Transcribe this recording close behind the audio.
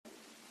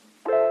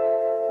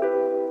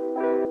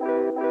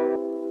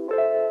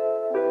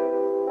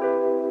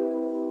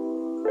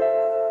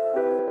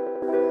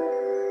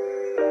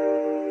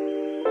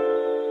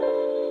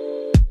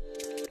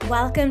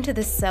Welcome to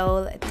the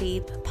Soul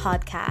Deep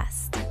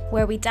podcast,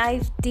 where we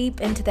dive deep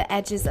into the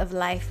edges of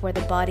life where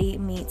the body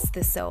meets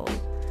the soul.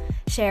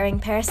 Sharing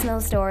personal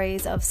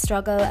stories of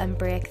struggle and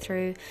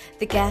breakthrough,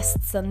 the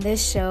guests on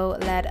this show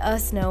let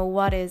us know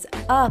what is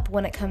up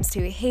when it comes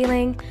to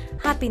healing,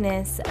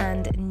 happiness,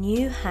 and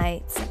new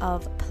heights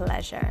of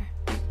pleasure.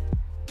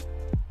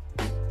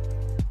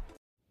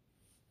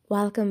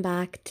 Welcome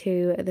back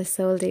to the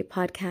Soul Deep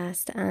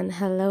podcast, and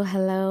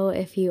hello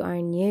if you are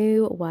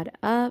new, what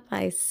up?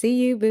 I see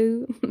you,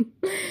 boo.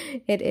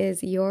 It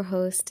is your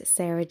host,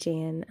 Sarah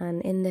Jane, and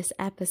in this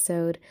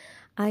episode,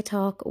 I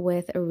talk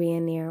with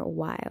Rainier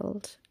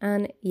Wylde,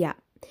 and yeah,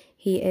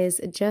 he is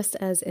just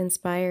as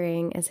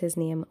inspiring as his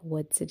name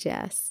would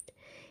suggest.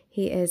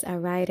 He is a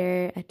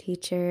writer, a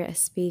teacher, a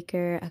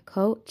speaker, a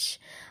coach,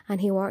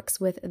 and he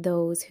works with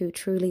those who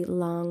truly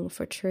long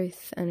for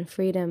truth and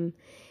freedom.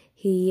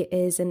 He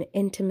is an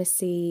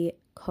intimacy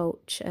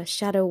coach, a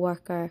shadow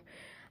worker,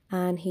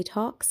 and he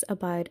talks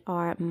about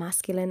our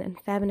masculine and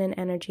feminine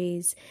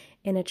energies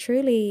in a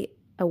truly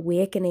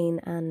awakening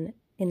and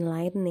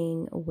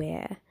enlightening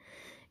way.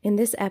 In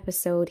this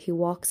episode, he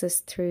walks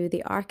us through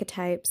the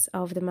archetypes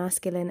of the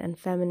masculine and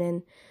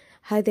feminine,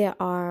 how they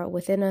are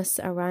within us,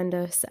 around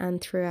us, and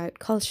throughout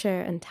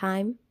culture and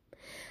time.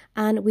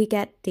 And we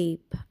get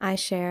deep. I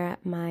share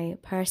my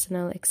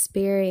personal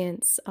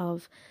experience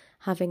of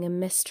having a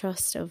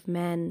mistrust of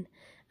men,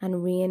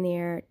 and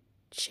Rainier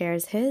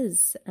shares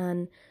his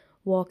and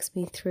walks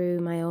me through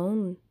my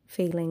own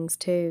feelings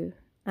too.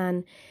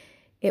 And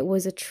it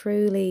was a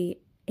truly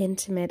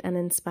intimate and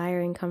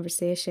inspiring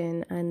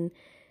conversation, and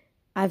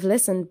I've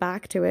listened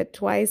back to it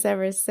twice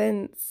ever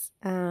since.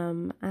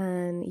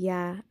 And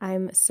yeah,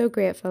 I'm so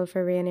grateful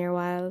for Rainier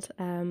Wylde.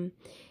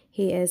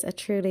 He is a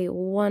truly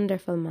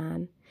wonderful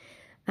man.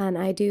 And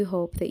I do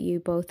hope that you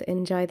both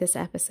enjoy this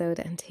episode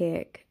and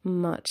take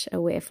much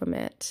away from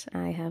it.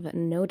 I have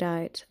no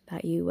doubt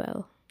that you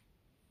will.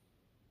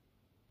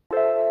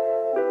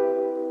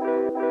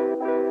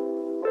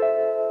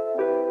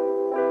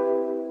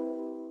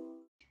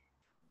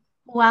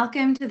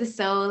 Welcome to the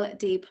Soul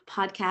Deep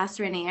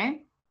podcast, Rainier.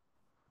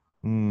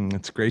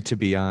 It's great to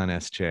be on,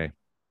 SJ.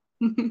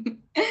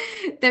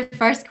 The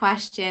first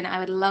question I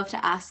would love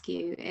to ask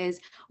you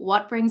is,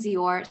 what brings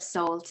your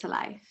soul to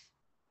life?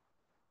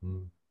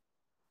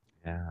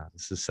 Yeah,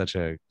 this is such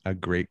a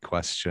great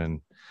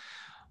question.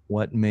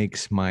 What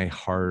makes my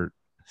heart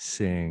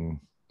sing?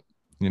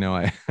 You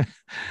know,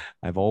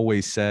 I've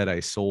always said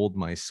I sold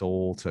my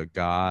soul to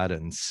God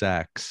and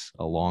sex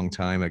a long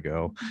time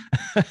ago,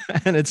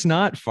 and it's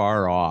not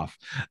far off.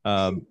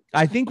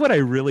 I think what I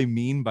really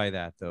mean by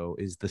that, though,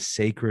 is the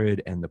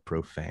sacred and the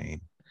profane,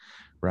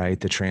 right?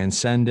 The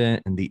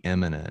transcendent and the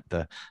immanent,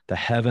 the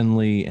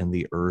heavenly and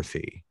the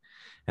earthy.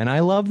 And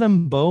I love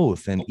them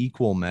both in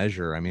equal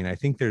measure. I mean, I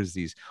think there's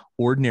these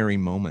ordinary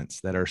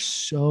moments that are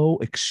so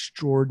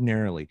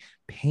extraordinarily,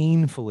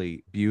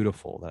 painfully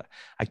beautiful that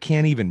I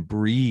can't even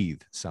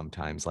breathe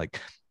sometimes, like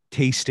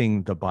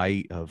tasting the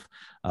bite of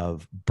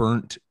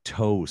burnt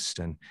toast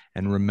and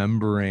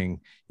remembering,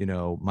 you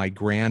know, my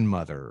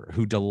grandmother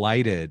who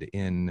delighted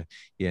in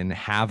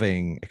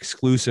having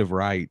exclusive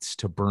rights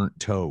to burnt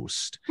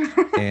toast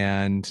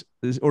and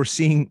or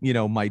seeing, you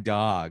know, my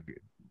dog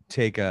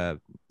take a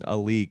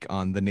leak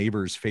on the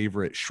neighbor's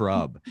favorite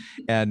shrub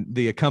and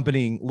the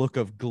accompanying look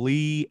of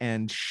glee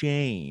and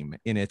shame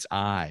in its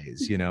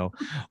eyes, you know,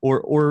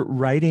 or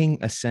writing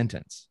a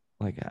sentence,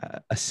 like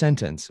a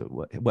sentence,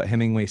 what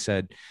Hemingway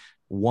said,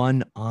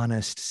 one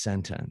honest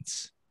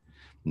sentence,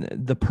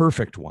 the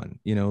perfect one,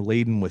 you know,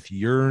 laden with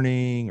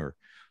yearning or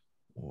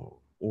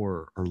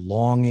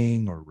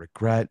longing or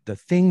regret, the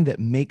thing that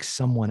makes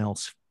someone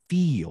else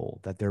feel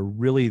that they're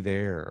really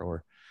there,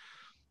 or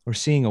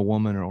seeing a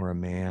woman or a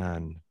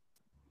man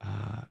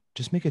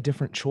just make a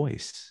different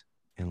choice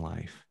in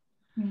life,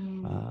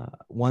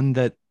 one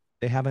that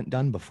they haven't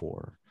done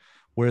before,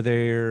 where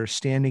they're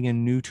standing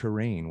in new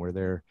terrain, where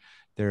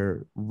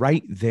they're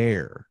right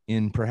there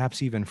in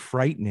perhaps even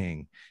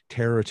frightening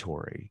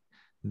territory,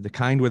 the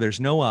kind where there's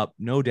no up,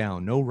 no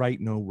down, no right,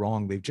 no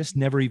wrong. They've just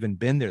never even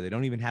been there. They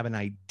don't even have an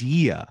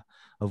idea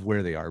of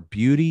where they are.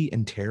 Beauty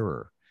and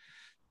terror.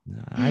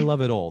 I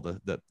love it all.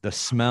 The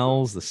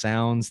smells, the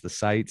sounds, the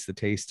sights, the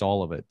tastes,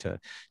 all of it,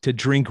 to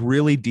drink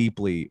really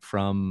deeply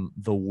from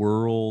the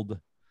world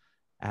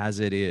as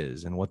it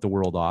is and what the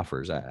world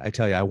offers. I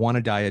tell you, I want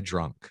to die a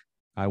drunk.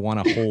 I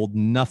want to hold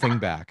nothing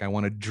back. I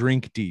want to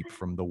drink deep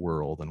from the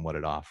world and what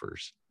it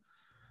offers.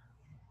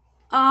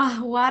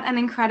 Oh, what an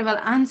incredible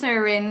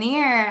answer,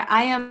 Rainier.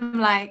 I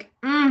am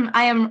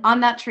I am on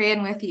that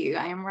train with you.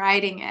 I am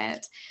riding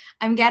it.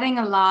 I'm getting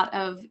a lot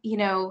of, you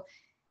know,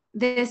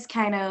 this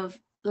kind of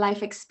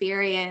life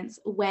experience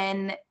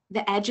when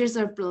the edges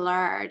are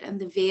blurred and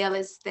the veil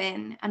is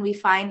thin, and we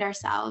find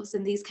ourselves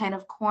in these kind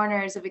of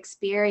corners of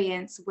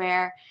experience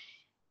where,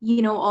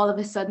 you know, all of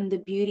a sudden the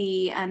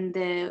beauty and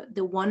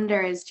the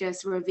wonder is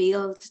just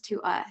revealed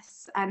to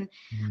us. And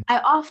I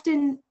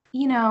often,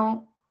 you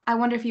know, I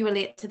wonder if you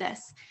relate to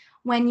this,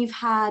 when you've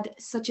had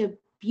such a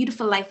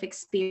beautiful life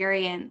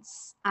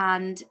experience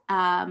and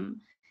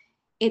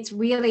it's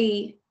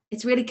really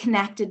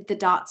connected the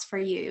dots for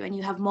you, and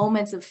you have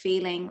moments of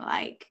feeling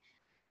like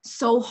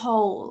so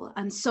whole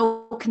and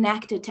so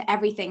connected to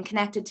everything,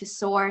 connected to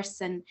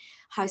source and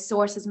how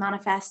source is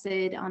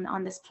manifested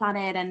on this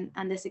planet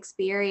and this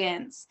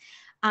experience.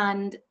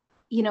 And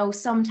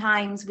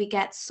sometimes we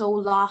get so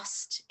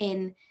lost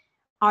in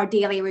our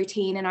daily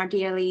routine and our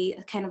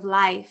daily kind of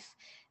life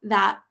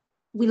that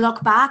we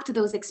look back to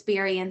those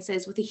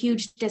experiences with a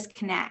huge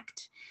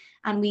disconnect,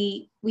 and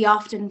we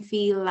often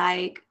feel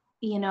like,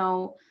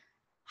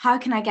 how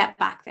can I get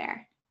back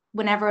there?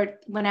 Whenever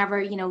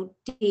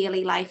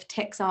daily life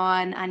ticks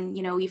on, and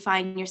you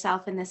find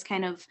yourself in this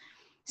kind of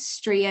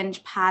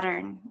strange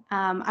pattern.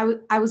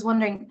 I was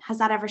wondering, has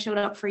that ever showed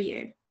up for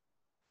you?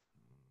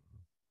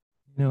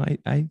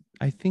 I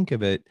think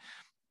of it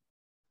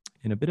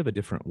in a bit of a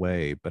different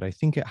way, but I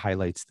think it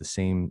highlights the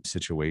same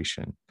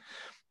situation.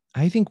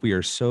 I think we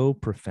are so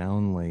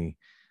profoundly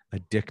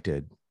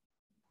addicted,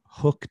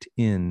 hooked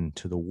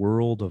into the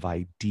world of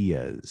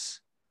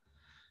ideas,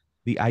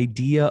 the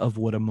idea of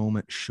what a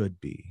moment should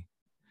be,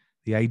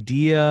 the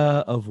idea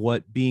of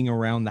what being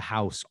around the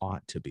house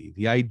ought to be,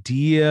 the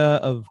idea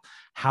of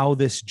how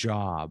this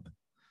job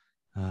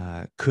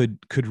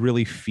could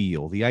really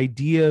feel, the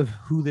idea of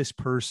who this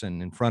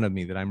person in front of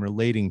me that I'm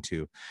relating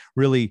to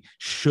really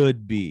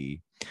should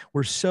be.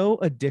 We're so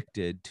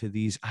addicted to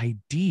these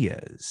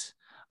ideas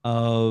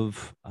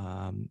of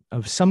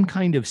some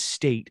kind of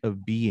state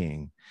of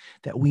being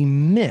that we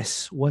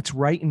miss what's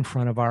right in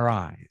front of our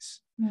eyes.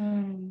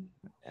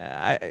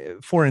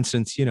 For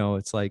instance,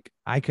 it's like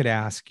I could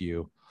ask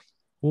you,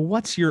 well,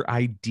 what's your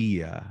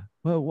idea?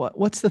 Well,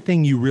 what's the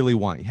thing you really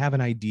want? You have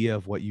an idea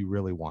of what you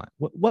really want.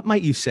 What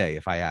might you say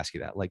if I ask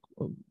you that? Like,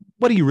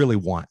 what do you really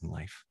want in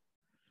life?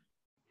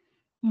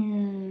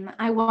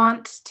 I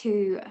want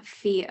to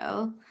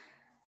feel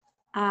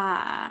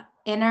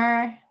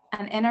inner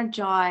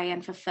joy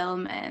and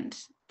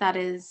fulfillment that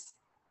is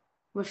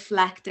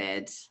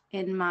reflected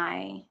in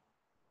my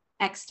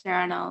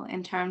external,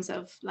 in terms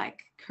of like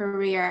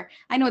career.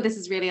 I know this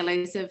is really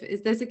elusive.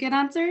 Is this a good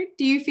answer?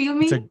 Do you feel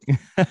me?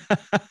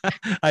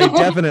 I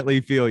definitely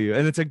feel you.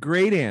 And it's a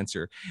great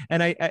answer.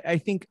 And I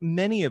think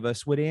many of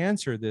us would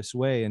answer this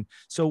way. And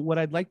so what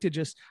I'd like to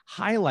just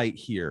highlight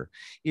here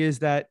is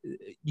that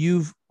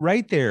you've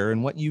right there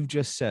in what you've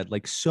just said,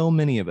 like so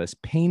many of us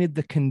painted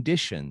the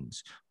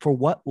conditions for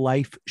what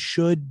life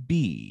should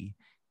be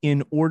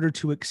in order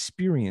to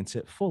experience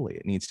it fully.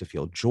 It needs to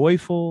feel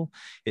joyful.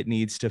 It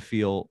needs to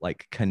feel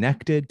like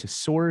connected to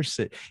source.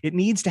 It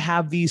needs to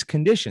have these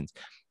conditions.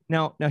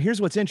 Now, here's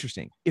what's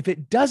interesting. If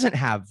it doesn't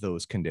have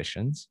those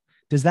conditions,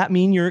 does that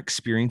mean you're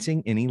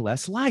experiencing any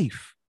less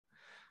life?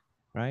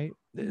 Right?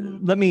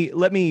 Mm-hmm.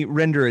 Let me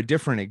render a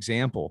different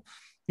example.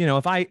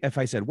 If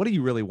I said, what do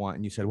you really want?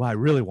 And you said, well, I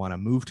really want to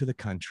move to the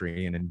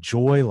country and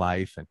enjoy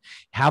life and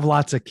have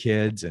lots of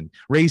kids and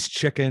raise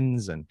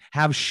chickens and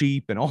have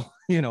sheep and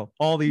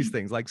all these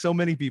things. Like so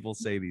many people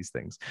say these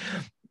things.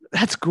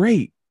 That's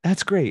great.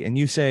 That's great. And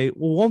you say,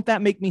 well, won't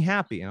that make me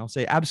happy? And I'll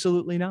say,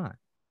 absolutely not.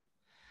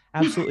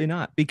 Absolutely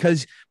not.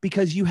 Because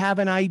you have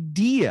an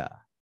idea.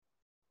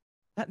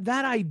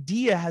 That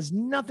idea has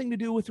nothing to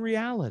do with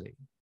reality.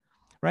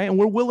 Right? And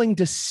we're willing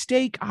to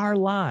stake our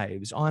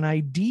lives on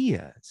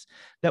ideas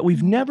that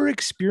we've never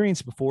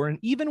experienced before. And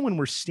even when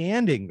we're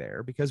standing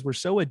there, because we're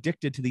so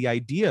addicted to the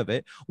idea of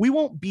it, we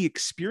won't be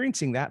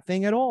experiencing that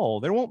thing at all.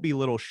 There won't be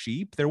little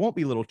sheep. There won't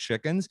be little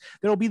chickens.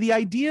 There'll be the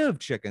idea of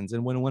chickens.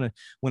 And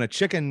when a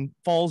chicken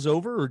falls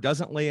over or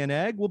doesn't lay an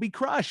egg, we'll be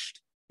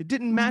crushed. It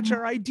didn't match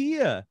our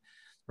idea.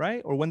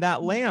 Right? Or when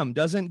that lamb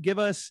doesn't give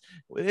us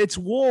its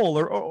wool,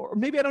 or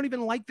maybe I don't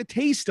even like the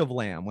taste of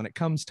lamb when it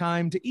comes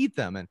time to eat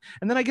them. And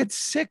then I get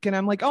sick and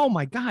I'm like, oh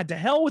my God, to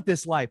hell with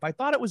this life. I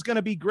thought it was going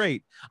to be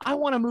great. I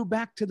want to move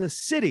back to the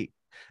city.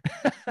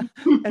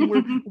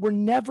 And we're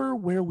never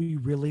where we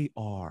really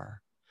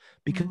are,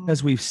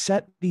 because we've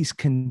set these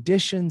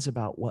conditions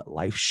about what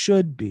life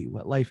should be,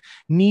 what life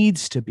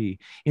needs to be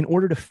in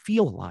order to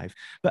feel alive.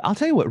 But I'll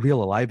tell you what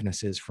real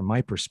aliveness is from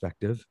my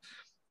perspective.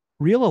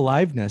 Real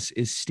aliveness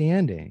is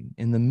standing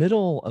in the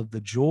middle of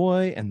the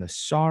joy and the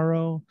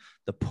sorrow,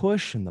 the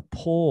push and the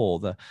pull,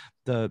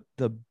 the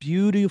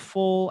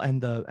beautiful and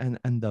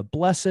the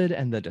blessed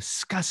and the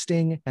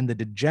disgusting and the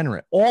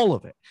degenerate, all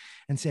of it,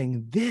 and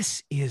saying,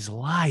 this is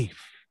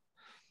life.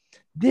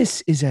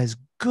 This is as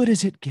good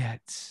as it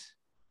gets.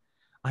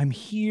 I'm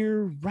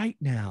here right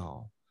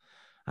now.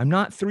 I'm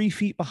not 3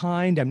 feet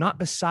behind. I'm not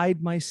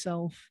beside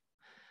myself.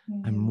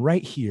 I'm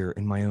right here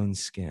in my own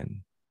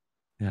skin.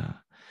 Yeah.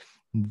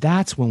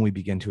 That's when we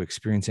begin to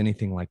experience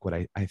anything like what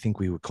I think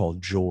we would call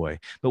joy.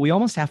 But we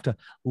almost have to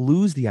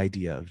lose the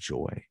idea of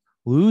joy,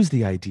 lose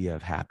the idea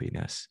of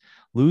happiness,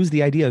 lose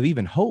the idea of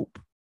even hope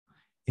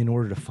in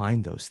order to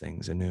find those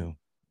things anew.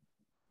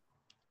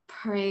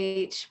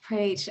 Preach.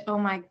 Oh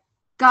my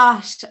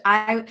gosh.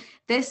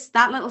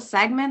 That little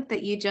segment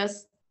that you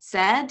just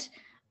said,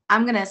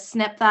 I'm going to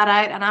snip that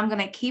out and I'm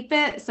going to keep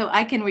it so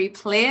I can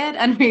replay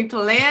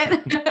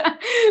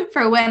it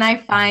for when I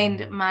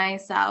find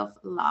myself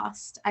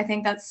lost. I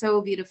think that's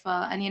so beautiful.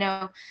 And,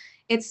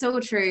 it's so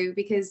true,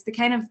 because the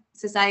kind of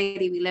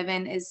society we live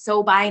in is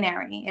so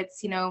binary.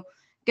 It's,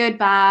 good,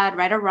 bad,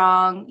 right or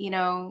wrong,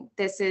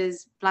 this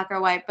is black or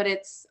white, but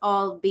it's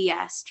all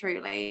BS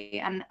truly.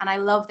 And I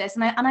love this.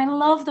 And I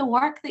love the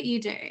work that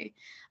you do.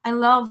 I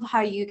love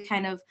how you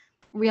kind of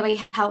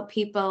really help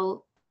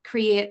people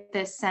create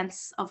this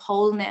sense of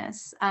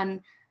wholeness,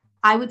 and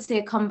I would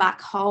say come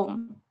back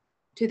home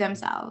to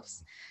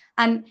themselves.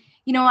 And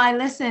I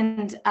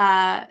listened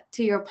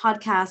to your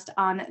podcast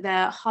on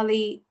the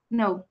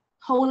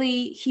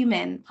Holy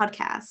Human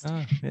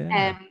podcast.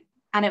 Yeah.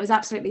 And it was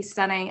absolutely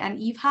stunning. And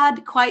you've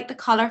had quite the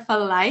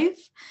colorful life,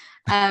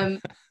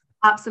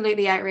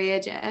 absolutely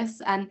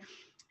outrageous. And,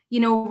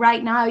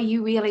 right now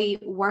you really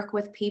work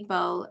with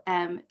people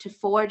to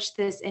forge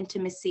this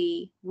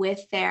intimacy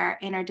with their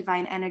inner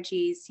divine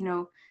energies,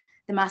 the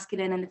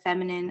masculine and the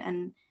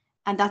feminine.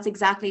 And that's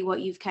exactly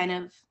what you've kind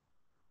of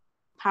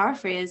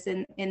paraphrased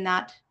in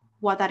that,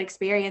 what that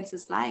experience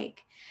is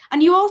like.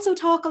 And you also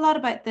talk a lot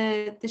about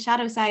the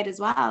shadow side as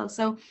well.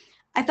 So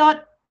I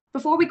thought,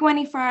 before we go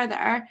any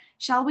further,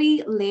 shall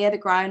we lay the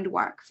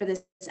groundwork for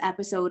this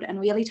episode and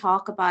really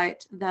talk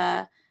about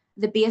the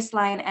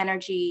baseline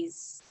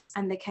energies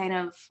and the kind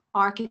of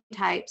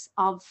archetypes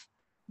of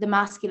the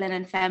masculine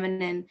and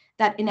feminine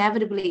that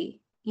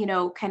inevitably,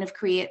 kind of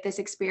create this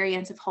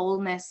experience of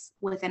wholeness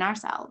within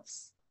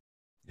ourselves?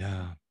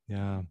 Yeah.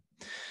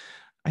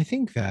 I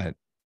think that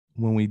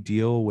when we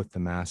deal with the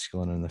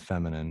masculine and the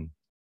feminine,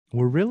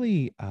 we're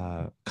really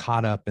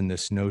caught up in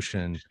this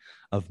notion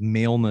of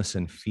maleness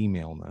and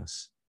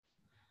femaleness,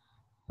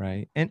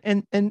 right?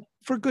 And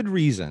for good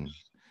reason.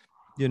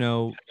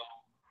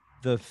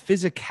 The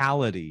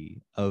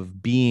physicality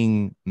of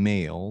being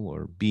male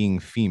or being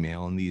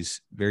female, in these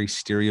very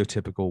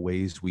stereotypical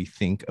ways we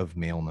think of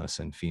maleness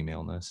and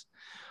femaleness,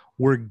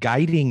 were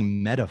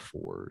guiding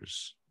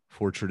metaphors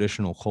for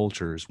traditional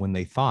cultures when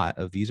they thought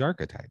of these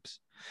archetypes.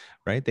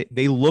 Right?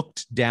 They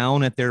looked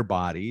down at their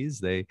bodies.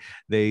 They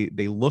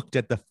looked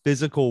at the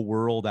physical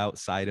world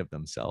outside of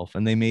themselves,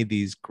 and they made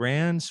these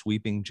grand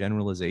sweeping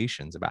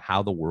generalizations about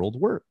how the world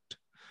worked.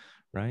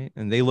 Right?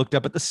 And they looked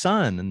up at the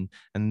sun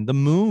and the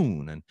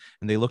moon, and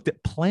they looked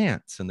at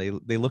plants, and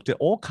they looked at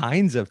all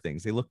kinds of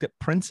things. They looked at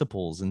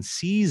principles and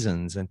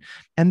seasons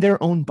and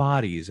their own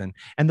bodies and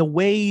the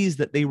ways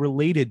that they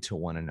related to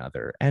one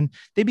another. And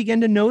they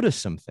began to notice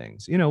some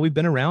things. We've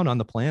been around on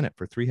the planet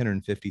for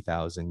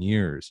 350,000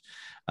 years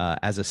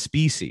as a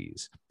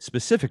species,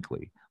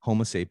 specifically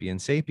Homo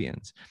sapiens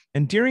sapiens.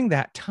 And during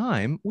that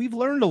time, we've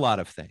learned a lot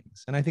of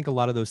things. And I think a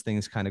lot of those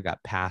things kind of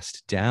got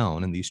passed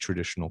down in these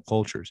traditional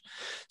cultures.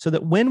 So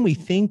that when we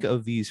think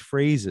of these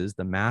phrases,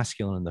 the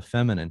masculine and the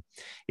feminine,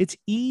 it's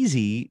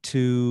easy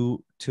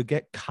to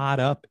get caught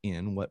up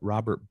in what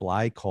Robert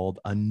Bly called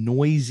a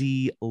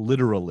noisy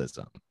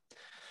literalism.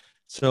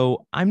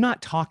 So I'm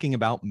not talking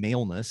about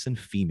maleness and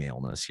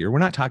femaleness here. We're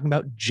not talking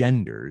about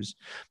genders,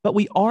 but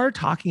we are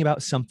talking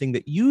about something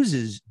that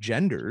uses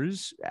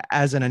genders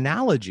as an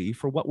analogy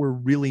for what we're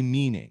really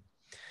meaning.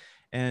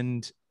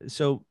 And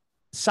so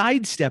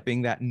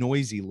sidestepping that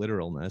noisy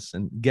literalness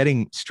and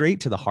getting straight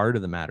to the heart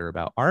of the matter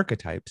about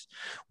archetypes,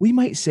 we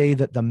might say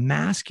that the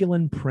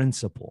masculine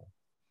principle,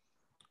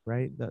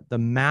 right? The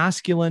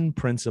masculine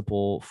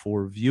principle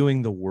for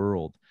viewing the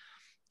world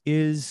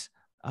is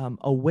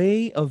a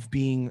way of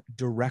being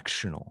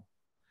directional,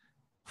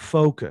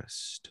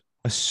 focused,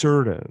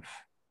 assertive,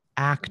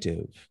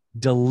 active,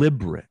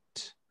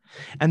 deliberate.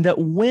 And that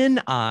when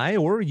I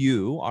or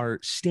you are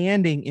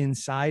standing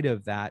inside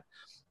of that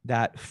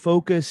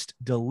focused,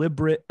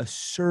 deliberate,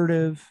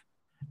 assertive,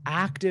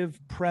 active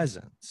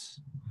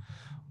presence,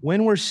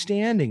 when we're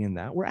standing in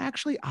that, we're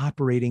actually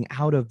operating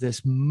out of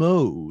this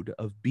mode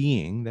of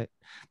being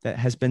that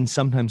has been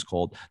sometimes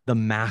called the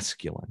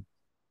masculine.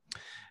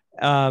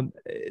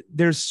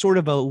 There's sort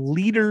of a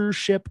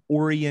leadership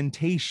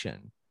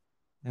orientation.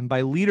 And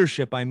by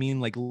leadership, I mean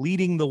like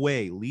leading the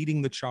way,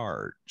 leading the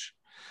charge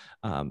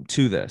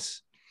to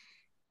this.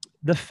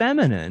 The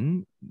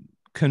feminine,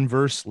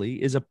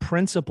 conversely, is a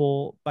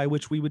principle by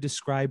which we would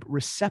describe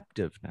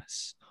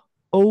receptiveness,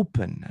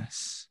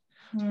 openness,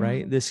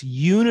 right? This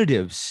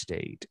unitive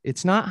state.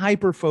 It's not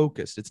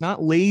hyper-focused. It's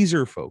not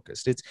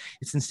laser-focused.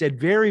 It's instead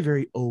very,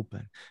 very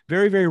open,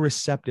 very, very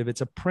receptive.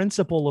 It's a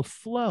principle of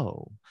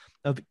flow,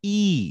 of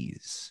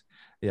ease.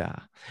 Yeah.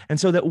 And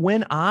so that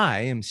when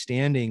I am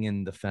standing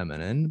in the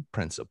feminine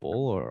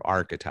principle or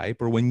archetype,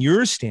 or when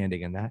you're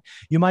standing in that,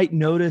 you might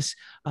notice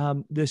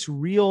this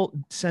real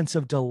sense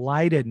of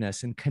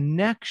delightedness and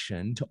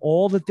connection to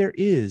all that there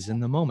is in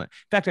the moment.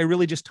 In fact, I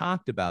really just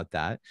talked about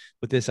that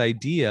with this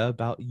idea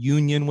about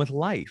union with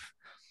life.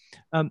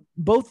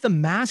 Both the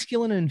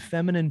masculine and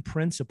feminine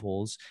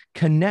principles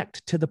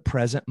connect to the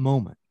present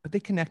moment, but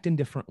they connect in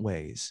different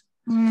ways.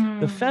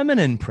 The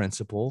feminine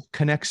principle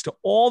connects to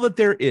all that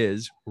there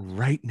is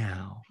right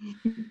now.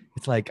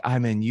 It's like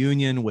I'm in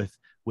union with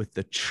with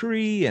the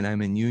tree, and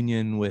I'm in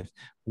union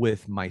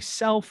with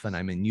myself, and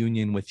I'm in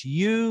union with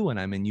you, and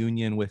I'm in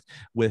union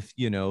with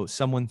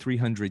someone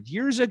 300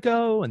 years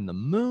ago, and the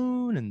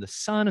moon and the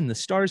sun and the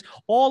stars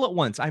all at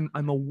once.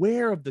 I'm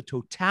aware of the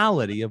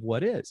totality of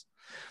what is.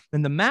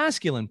 And the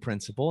masculine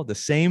principle at the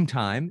same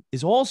time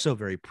is also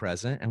very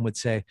present and would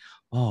say,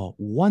 oh,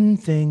 one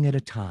thing at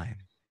a time.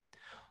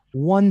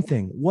 One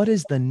thing. What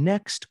is the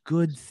next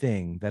good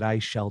thing that I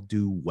shall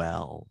do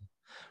well?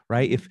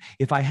 Right?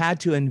 If I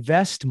had to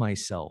invest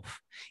myself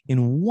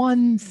in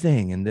one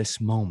thing in this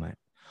moment,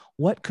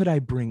 what could I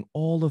bring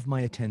all of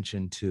my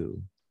attention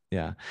to?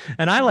 Yeah.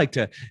 And I like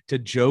to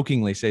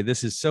jokingly say,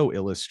 this is so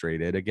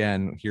illustrated.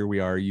 Again, here we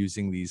are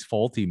using these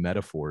faulty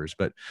metaphors,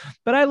 but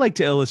I like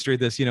to illustrate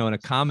this, in a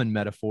common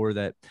metaphor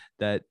that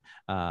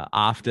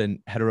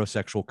often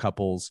heterosexual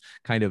couples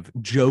kind of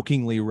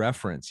jokingly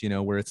reference,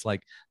 where it's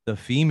like the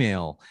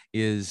female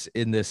is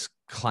in this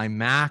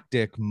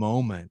climactic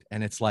moment,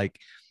 and it's like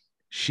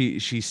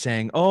she's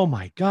saying, oh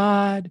my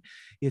God,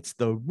 it's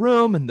the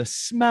room and the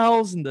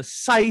smells and the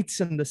sights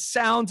and the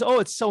sounds. Oh,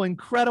 it's so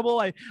incredible.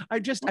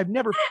 I've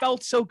never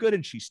felt so good.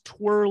 And she's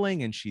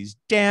twirling and she's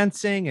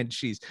dancing, and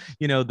she's,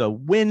 the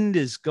wind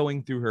is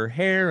going through her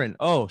hair, and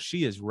oh,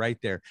 she is right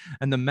there.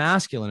 And the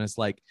masculine is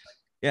like,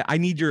 yeah, I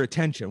need your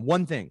attention.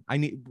 One thing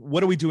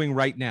what are we doing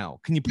right now?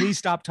 Can you please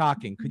stop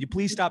talking? Could you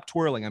please stop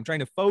twirling? I'm trying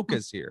to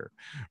focus here.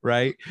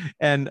 Right.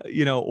 And,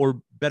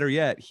 or better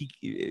yet,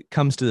 it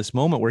comes to this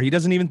moment where he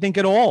doesn't even think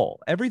at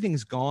all.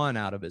 Everything's gone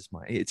out of his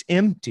mind. It's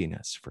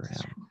emptiness for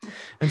him.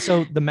 And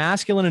so the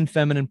masculine and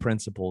feminine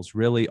principles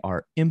really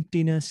are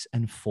emptiness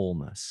and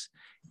fullness.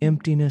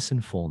 Emptiness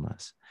and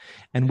fullness.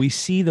 And we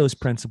see those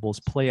principles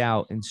play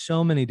out in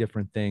so many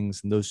different things.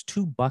 And those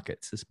two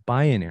buckets, this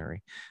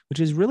binary, which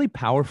is really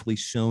powerfully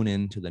sewn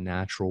into the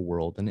natural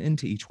world and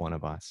into each one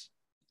of us.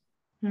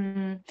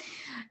 Mm-hmm.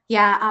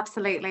 Yeah,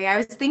 absolutely. I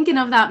was thinking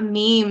of that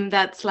meme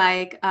that's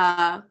like,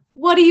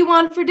 what do you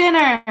want for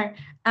dinner?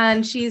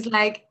 And she's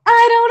like,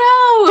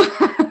 I don't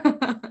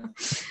know.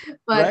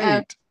 But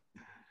right.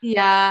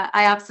 Yeah,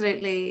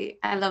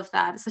 I love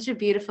that. It's such a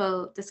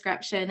beautiful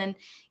description. And,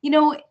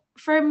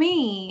 for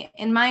me,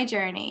 in my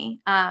journey,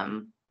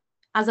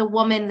 as a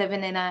woman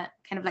living in a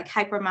kind of like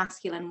hyper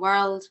masculine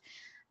world,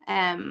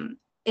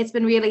 it's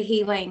been really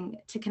healing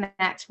to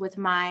connect with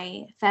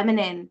my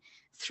feminine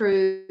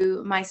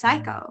through my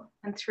cycle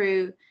and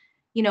through,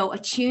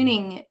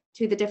 attuning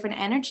to the different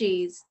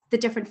energies, the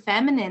different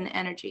feminine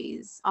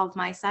energies of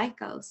my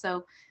cycle.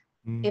 So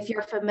if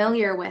you're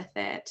familiar with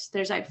it,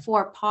 there's like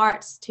 4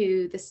 parts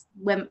to this,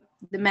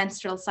 the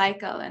menstrual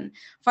cycle. And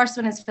first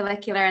one is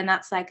follicular, and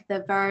that's like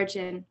the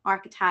virgin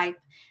archetype.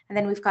 And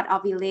then we've got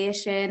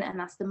ovulation, and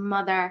that's the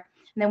mother.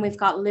 And then we've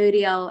got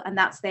luteal, and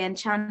that's the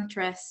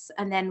enchantress.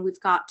 And then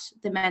we've got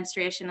the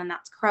menstruation, and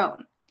that's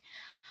crone.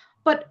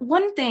 But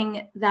one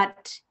thing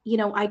that,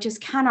 I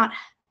just cannot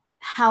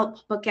help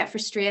but get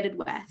frustrated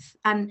with,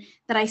 and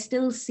that I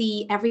still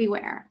see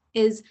everywhere,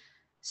 is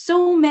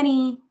so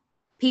many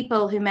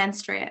people who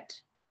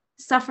menstruate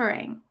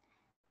suffering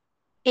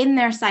in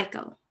their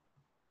cycle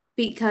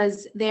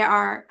because they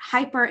are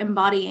hyper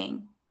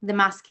embodying the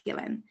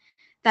masculine,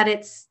 that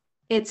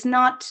it's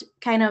not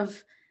kind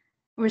of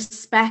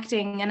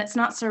respecting, and it's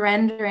not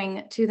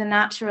surrendering to the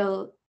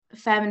natural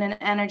feminine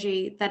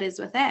energy that is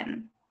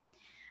within.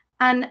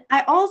 And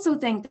I also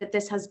think that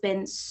this has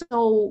been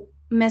so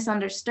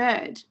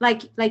misunderstood,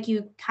 like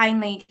you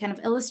kindly kind of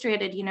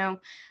illustrated.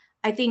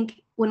 I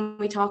think when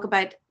we talk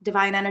about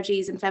divine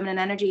energies and feminine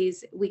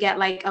energies, we get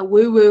like a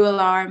woo-woo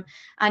alarm,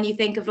 and you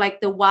think of like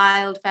the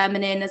wild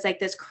feminine as like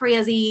this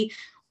crazy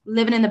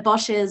living in the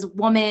bushes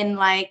woman,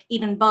 like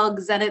eating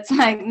bugs. And it's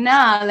like,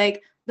 nah,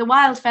 like the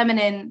wild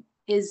feminine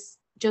is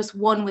just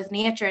one with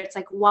nature. It's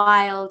like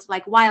wild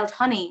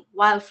honey,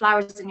 wild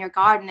flowers in your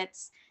garden.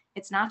 It's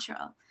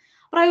natural.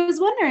 But I was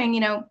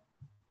wondering,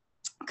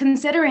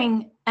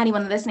 considering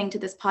anyone listening to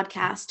this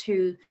podcast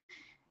who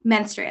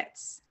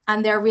menstruates,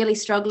 and they're really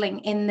struggling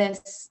in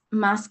this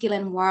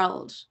masculine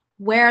world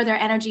where their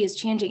energy is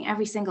changing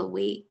every single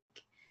week,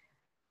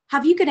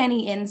 have you got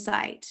any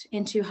insight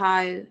into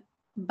how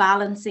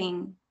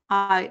balancing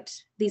out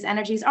these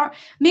energies, or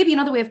maybe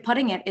another way of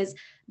putting it is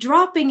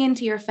dropping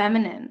into your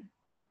feminine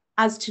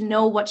as to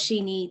know what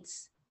she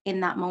needs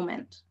in that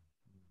moment?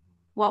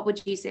 What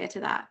would you say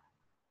to that?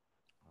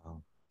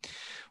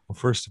 Well,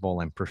 first of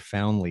all, I'm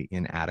profoundly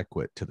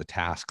inadequate to the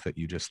task that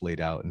you just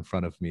laid out in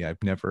front of me.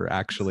 I've never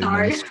actually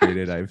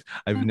menstruated.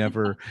 I've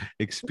never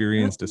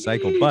experienced a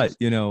cycle. But,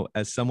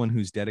 as someone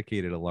who's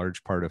dedicated a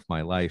large part of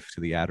my life to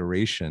the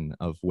adoration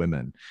of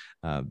women,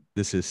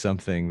 this is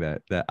something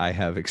that I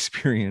have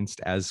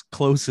experienced as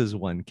close as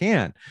one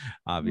can,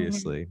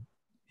 obviously.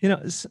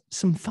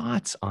 Some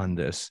thoughts on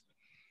this,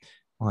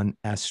 on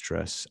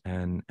estrus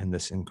and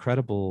this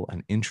incredible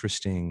and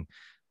interesting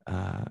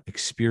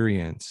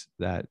experience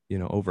that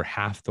over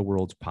half the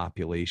world's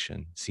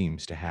population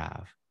seems to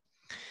have.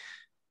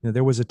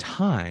 There was a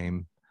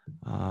time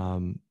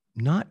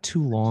not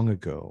too long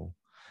ago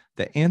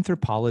that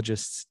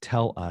anthropologists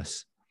tell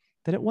us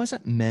that it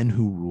wasn't men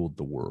who ruled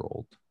the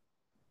world.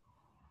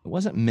 It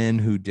wasn't men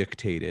who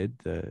dictated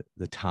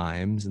the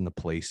times and the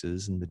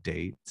places and the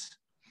dates.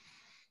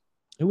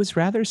 It was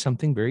rather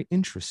something very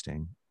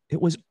interesting.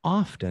 It was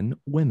often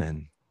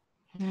women.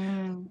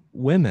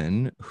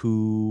 Women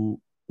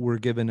who were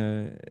given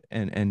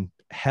and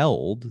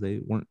held, they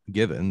weren't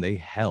given, they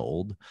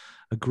held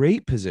a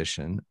great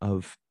position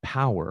of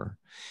power.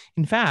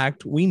 In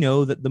fact, we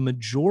know that the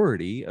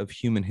majority of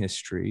human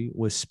history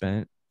was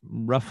spent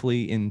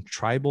roughly in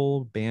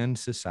tribal band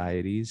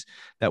societies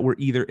that were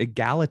either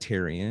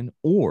egalitarian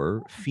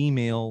or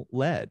female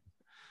led.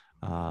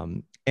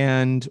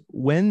 And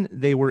when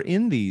they were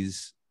in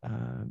these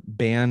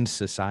band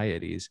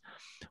societies,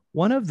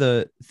 one of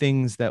the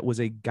things that was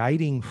a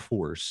guiding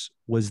force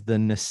was the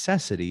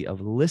necessity of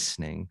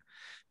listening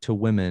to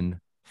women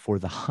for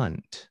the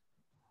hunt,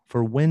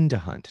 for when to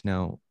hunt.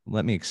 Now,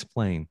 let me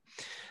explain.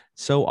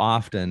 So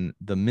often,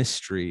 the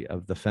mystery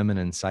of the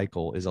feminine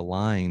cycle is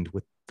aligned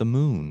with the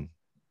moon.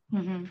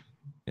 Mm-hmm.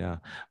 Yeah.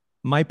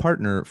 My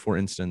partner, for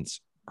instance,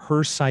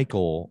 her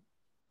cycle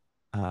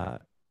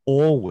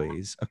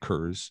always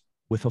occurs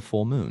with a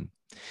full moon.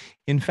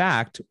 In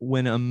fact,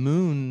 when a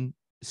moon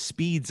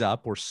speeds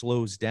up or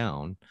slows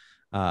down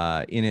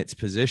in its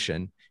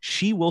position,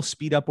 she will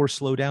speed up or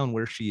slow down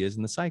where she is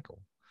in the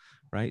cycle,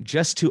 right?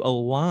 Just to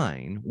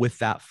align with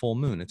that full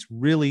moon. It's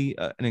really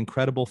an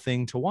incredible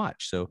thing to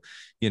watch. So,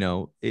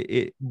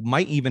 it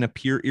might even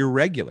appear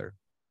irregular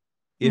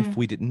if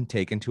we didn't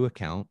take into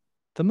account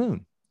the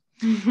moon.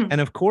 And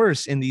of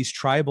course, in these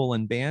tribal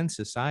and band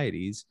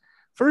societies,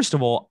 first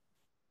of all,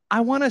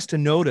 I want us to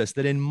notice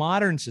that in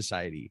modern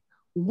society,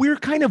 we're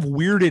kind of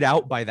weirded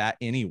out by that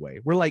anyway.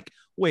 We're like,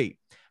 wait,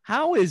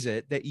 how is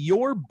it that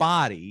your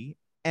body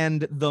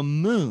and the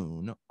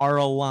moon are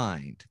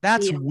aligned?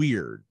 That's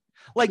weird.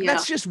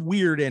 That's just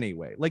weird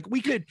anyway.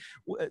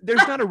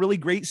 There's not a really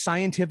great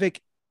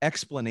scientific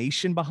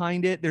explanation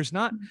behind it. There's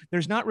not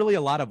really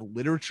a lot of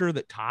literature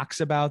that talks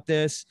about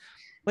this.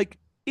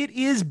 It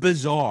is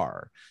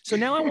bizarre. So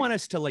now I want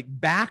us to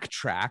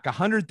backtrack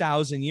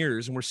 100,000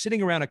 years, and we're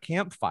sitting around a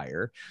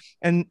campfire,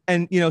 and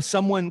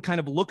someone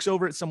kind of looks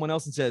over at someone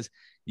else and says,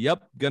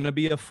 "Yep, gonna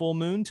be a full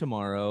moon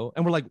tomorrow."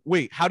 And we're like,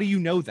 "Wait, how do you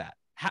know that?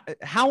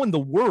 How in the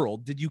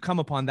world did you come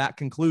upon that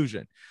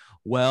conclusion?"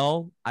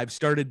 "Well, I've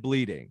started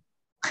bleeding."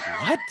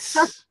 What?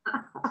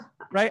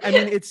 Right? I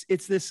mean,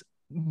 it's this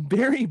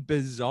very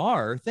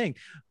bizarre thing.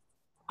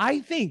 I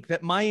think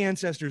that my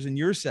ancestors and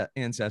your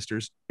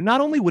ancestors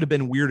not only would have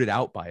been weirded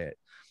out by it,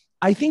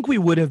 I think we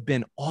would have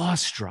been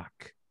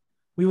awestruck.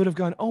 We would have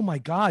gone, "Oh my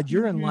God,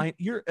 you're in line.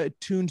 You're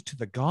attuned to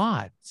the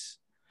gods.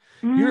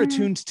 You're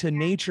attuned to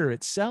nature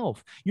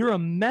itself. You're a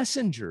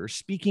messenger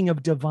speaking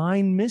of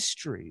divine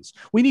mysteries.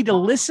 We need to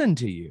listen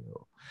to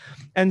you."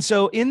 And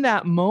so in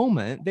that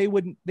moment, they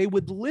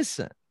would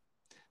listen.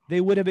 They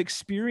would have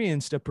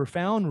experienced a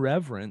profound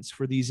reverence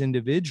for these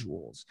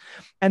individuals.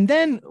 And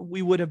then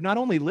we would have not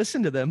only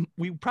listened to them,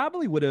 we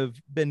probably would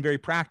have been very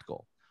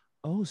practical.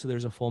 "Oh, so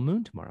there's a full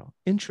moon tomorrow.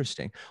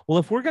 Interesting. Well,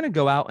 if we're going to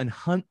go out and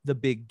hunt the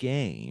big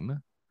game,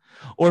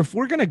 or if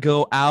we're going to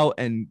go out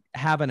and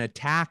have an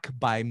attack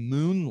by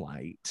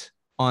moonlight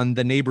on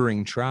the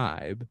neighboring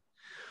tribe,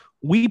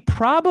 we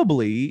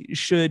probably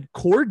should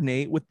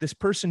coordinate with this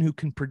person who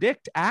can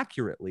predict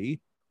accurately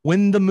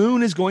when the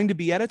moon is going to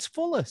be at its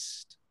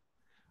fullest."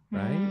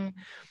 Right.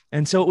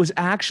 And so it was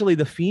actually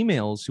the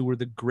females who were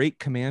the great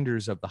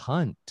commanders of the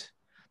hunt.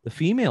 The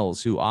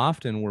females who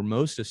often were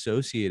most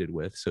associated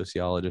with,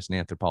 sociologists and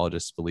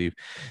anthropologists believe,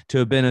 to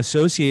have been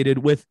associated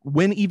with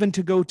when even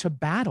to go to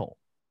battle.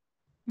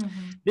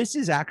 This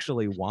is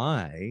actually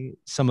why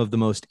some of the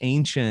most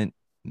ancient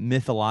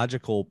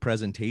mythological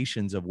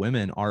presentations of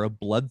women are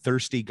of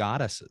bloodthirsty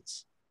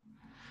goddesses.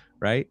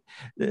 Right.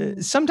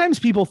 Sometimes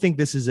people think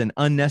this is an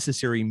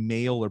unnecessary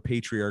male or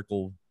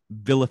patriarchal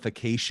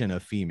vilification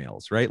of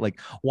females, right?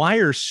 Why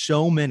are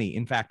so many,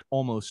 in fact,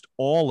 almost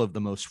all of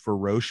the most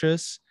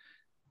ferocious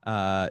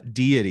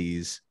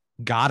deities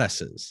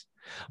goddesses,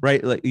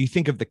 right? You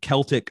think of the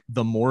Celtic,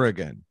 the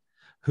Morrigan,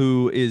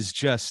 who is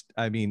just,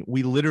 I mean,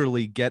 we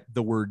literally get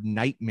the word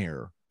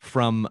nightmare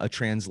from a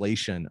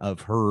translation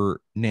of her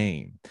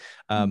name.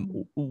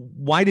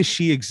 Why does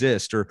she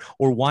exist? Or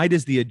why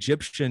does the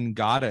Egyptian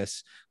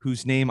goddess,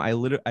 whose name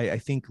I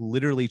think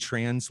literally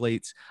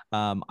translates,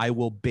 "I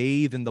will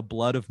bathe in the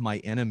blood of my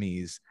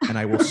enemies and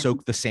I will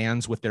soak the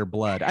sands with their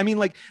blood." I mean,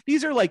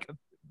 these are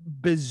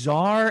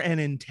bizarre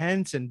and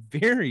intense and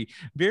very,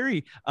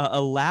 very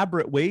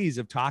elaborate ways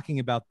of talking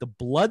about the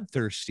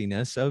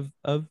bloodthirstiness of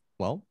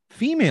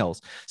females.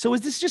 So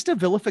is this just a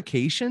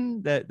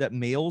vilification that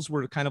males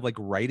were kind of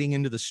writing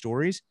into the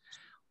stories?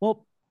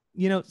 Well,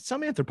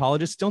 some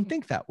anthropologists don't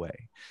think that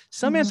way.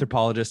 Some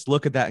anthropologists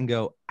look at that and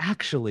go,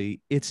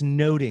 actually, it's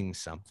noting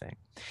something.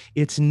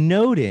 It's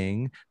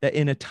noting that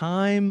in a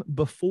time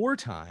before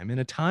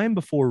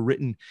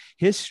written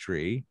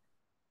history,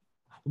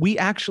 we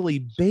actually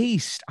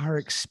based our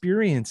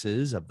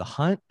experiences of the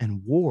hunt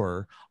and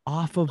war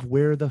off of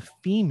where the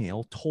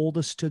female told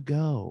us to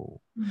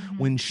go.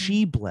 When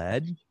she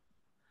bled,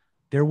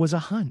 there was a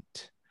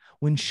hunt.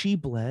 When she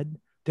bled,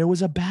 there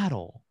was a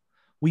battle.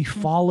 We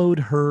followed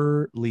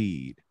her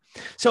lead.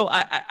 So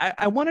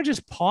I want to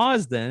just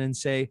pause then and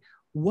say,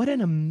 what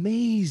an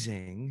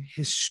amazing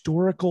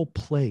historical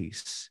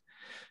place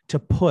to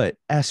put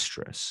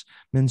estrus,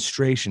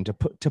 menstruation, to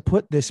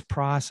put this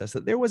process,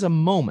 that there was a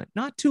moment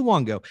not too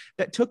long ago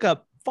that took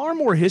up far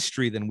more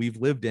history than we've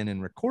lived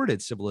in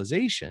recorded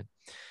civilization,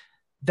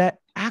 that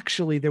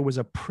actually there was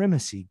a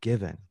primacy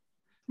given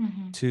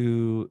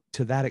to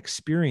that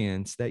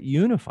experience that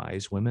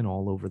unifies women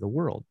all over the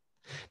world.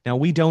 Now,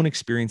 we don't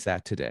experience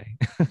that today.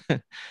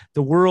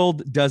 The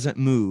world doesn't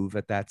move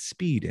at that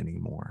speed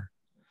anymore,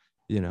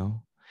 you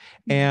know?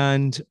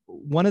 And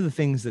one of the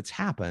things that's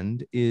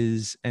happened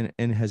is, and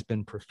has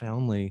been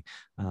profoundly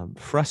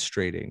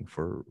frustrating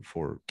for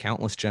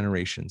countless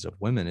generations of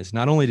women, is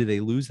not only did they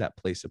lose that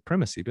place of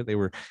primacy, but they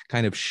were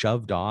kind of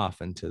shoved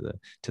off into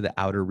the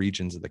outer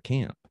regions of the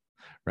camp,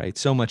 right?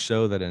 So much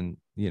so that in,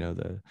 you know,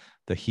 the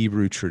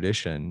Hebrew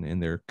tradition, in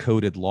their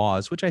coded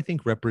laws, which I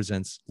think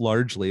represents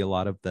largely a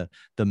lot of the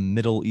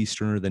Middle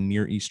Eastern or the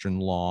Near Eastern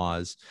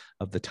laws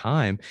of the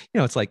time, you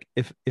know, it's like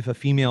if a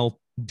female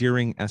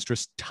during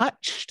estrus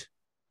touched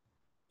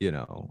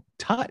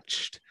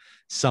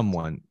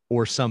someone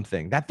or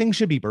something, that thing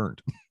should be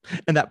burned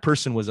and that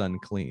person was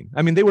unclean.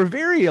 I mean, they were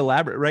very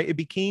elaborate, right? It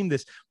became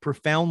this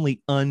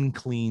profoundly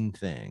unclean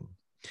thing.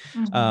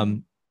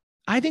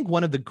 I think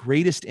one of the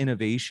greatest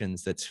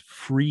innovations that's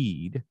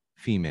freed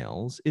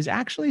females is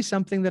actually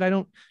something that I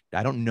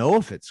don't know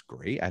if it's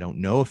great. I don't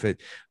know if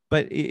it,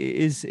 but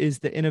is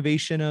the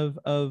innovation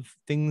of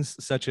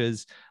things such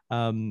as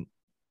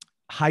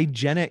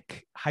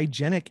hygienic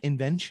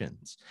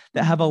inventions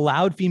that have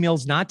allowed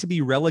females not to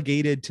be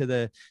relegated to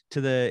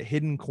the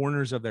hidden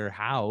corners of their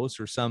house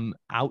or some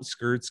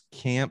outskirts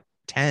camp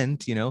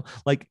tent, you know,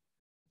 like,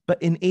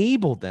 but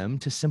enable them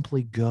to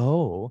simply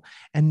go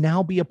and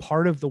now be a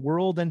part of the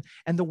world. And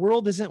the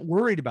world isn't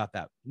worried about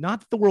that.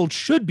 Not that the world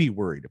should be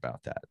worried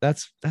about that.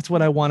 That's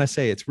what I want to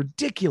say. It's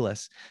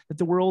ridiculous that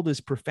the world is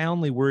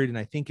profoundly worried. And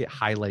I think it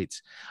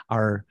highlights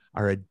our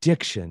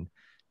addiction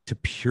to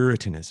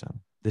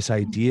Puritanism. This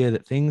idea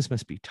that things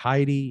must be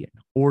tidy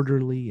and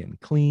orderly and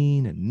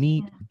clean and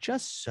neat,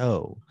 just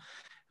so.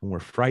 And we're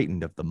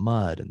frightened of the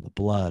mud and the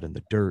blood and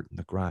the dirt and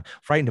the grime,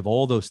 frightened of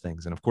all those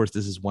things. And of course,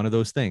 this is one of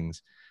those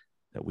things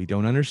that we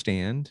don't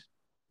understand,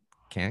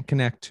 can't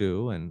connect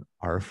to, and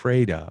are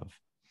afraid of.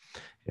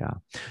 Yeah.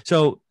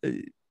 So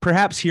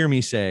perhaps hear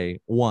me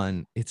say,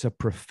 one, it's a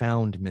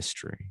profound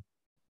mystery.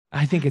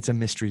 I think it's a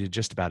mystery to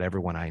just about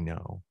everyone I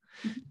know.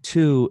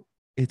 Two,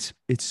 it's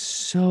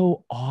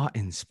so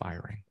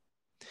awe-inspiring.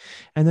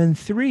 And then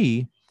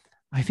three,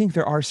 I think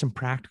there are some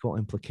practical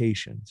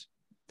implications.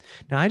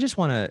 Now, I just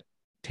want to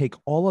take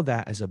all of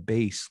that as a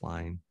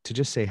baseline to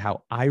just say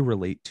how I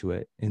relate to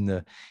it in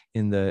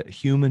the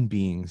human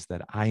beings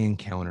that I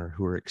encounter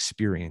who are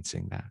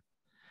experiencing that.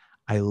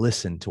 I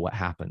listen to what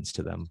happens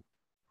to them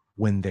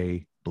when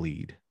they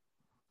bleed,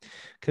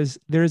 because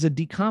there is a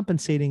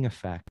decompensating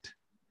effect.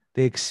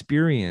 They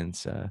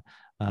experience a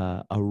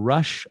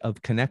rush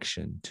of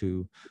connection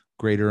to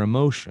greater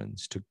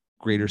emotions, to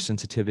greater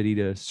sensitivity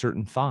to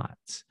certain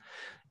thoughts.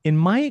 In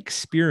my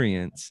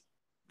experience,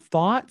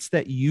 thoughts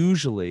that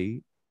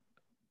usually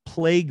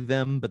plague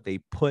them, but they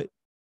put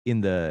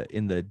in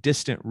the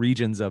distant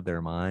regions of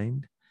their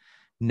mind,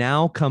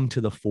 now come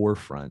to the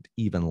forefront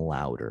even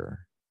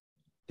louder.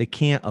 They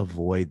can't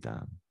avoid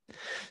them.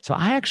 So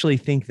I actually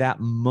think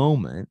that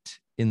moment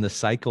in the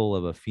cycle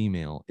of a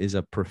female is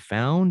of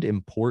profound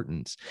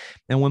importance.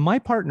 And when my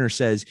partner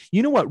says,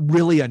 you know what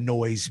really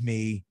annoys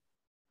me,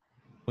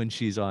 when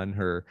she's on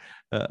her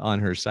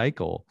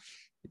cycle,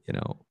 you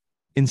know,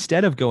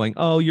 instead of going,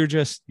 oh, you're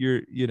just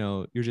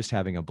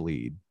having a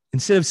bleed.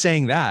 Instead of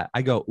saying that,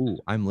 I go, ooh,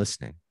 I'm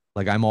listening.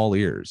 Like, I'm all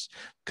ears,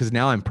 because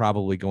now I'm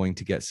probably going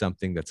to get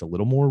something that's a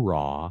little more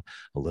raw,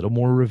 a little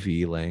more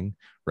revealing,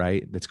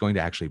 right? That's going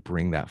to actually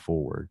bring that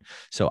forward.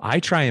 So I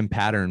try and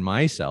pattern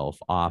myself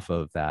off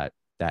of that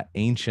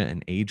ancient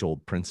and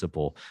age-old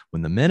principle,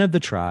 when the men of the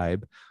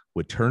tribe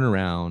would turn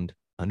around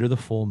under the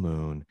full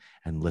moon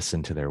and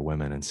listen to their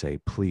women and say,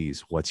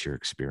 please, what's your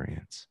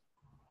experience?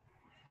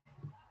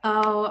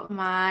 Oh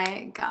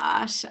my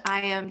gosh,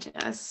 I am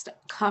just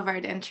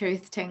covered in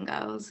truth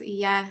tingles.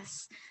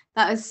 Yes,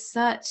 that is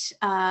such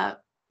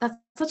that's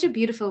such a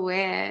beautiful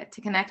way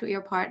to connect with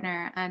your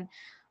partner. And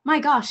my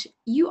gosh,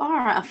 you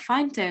are a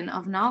fountain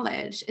of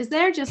knowledge. Is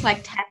there just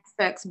like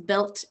textbooks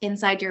built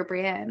inside your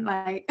brain?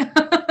 Like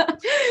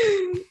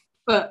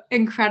but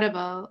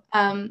incredible.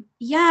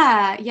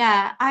 Yeah.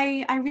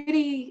 I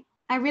really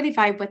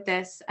vibe with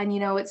this. And you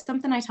know, it's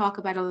something I talk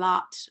about a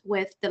lot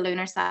with the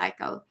lunar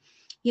cycle.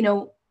 You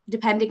know,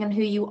 depending on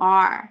who you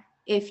are,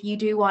 if you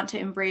do want to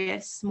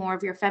embrace more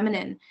of your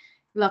feminine,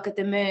 look at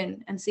the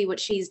moon and see what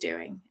she's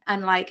doing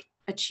and like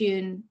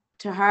attune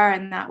to her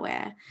in that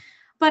way.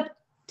 But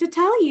to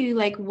tell you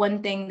like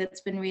one thing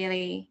that's been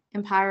really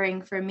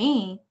empowering for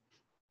me,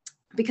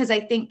 because I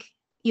think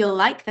you'll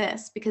like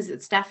this, because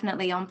it's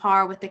definitely on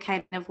par with the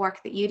kind of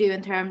work that you do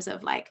in terms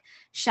of like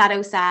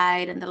shadow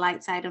side and the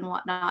light side and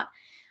whatnot.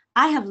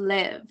 I have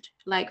lived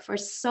like for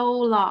so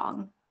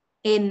long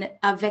in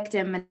a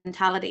victim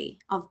mentality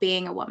of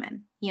being a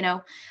woman, you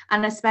know,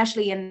 and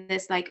especially in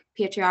this like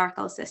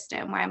patriarchal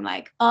system where I'm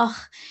like, oh,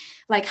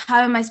 like, how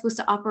am I supposed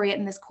to operate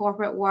in this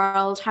corporate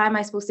world? How am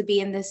I supposed to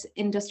be in this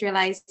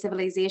industrialized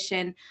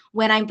civilization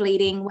when I'm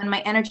bleeding, when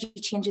my energy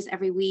changes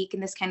every week,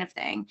 and this kind of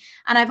thing?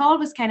 And I've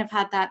always kind of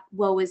had that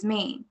woe is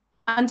me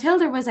until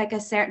there was like a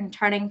certain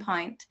turning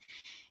point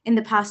in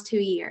the past 2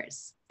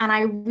 years. And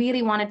I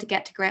really wanted to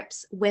get to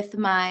grips with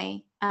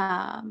my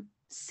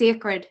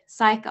sacred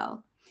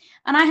cycle.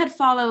 And I had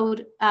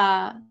followed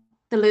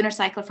the lunar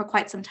cycle for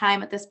quite some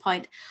time at this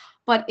point,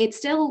 but it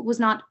still was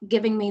not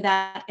giving me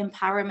that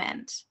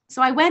empowerment.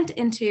 So I went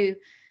into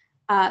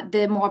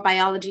the more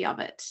biology of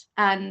it,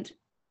 and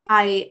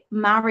I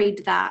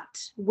married that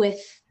with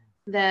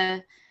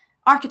the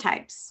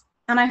archetypes.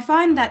 And I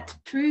found that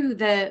through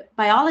the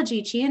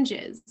biology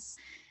changes,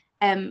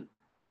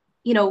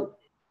 you know,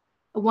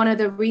 one of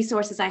the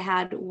resources I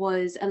had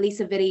was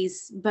Elisa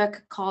Vitti's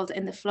book called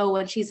In the Flow,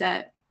 and she's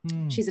a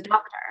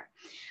doctor.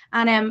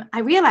 And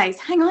I realized,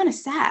 hang on a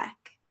sec,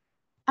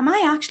 am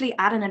I actually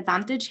at an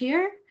advantage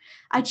here?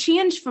 I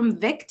changed from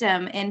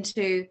victim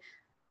into,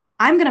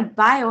 I'm going to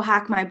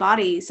biohack my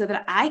body so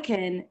that I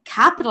can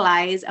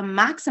capitalize and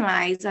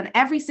maximize on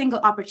every single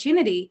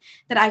opportunity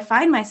that I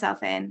find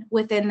myself in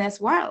within this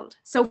world.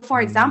 So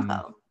for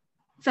example,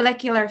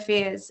 follicular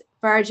phase,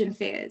 virgin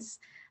phase,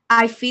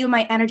 I feel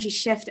my energy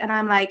shift and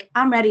I'm like,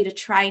 I'm ready to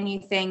try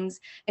new things,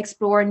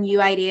 explore new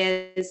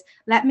ideas.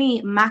 Let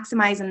me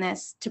maximize on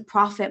this to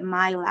profit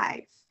my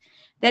life.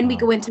 Then we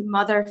go into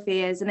mother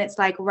phase and it's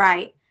like,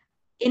 right,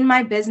 in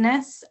my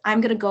business,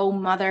 I'm going to go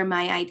mother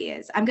my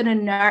ideas. I'm going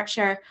to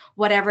nurture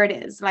whatever it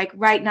is. Like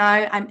right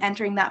now I'm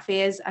entering that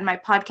phase and my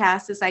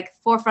podcast is like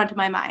forefront of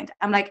my mind.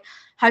 I'm like,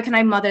 how can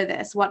I mother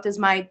this? What does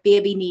my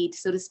baby need,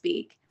 so to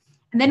speak?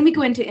 And then we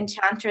go into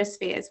enchantress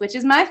phase, which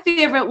is my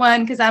favorite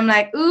one because I'm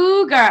like,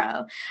 ooh,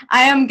 girl,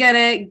 I am going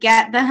to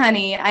get the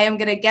honey. I am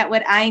going to get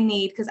what I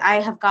need because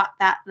I have got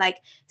that like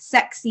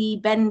sexy,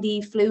 bendy,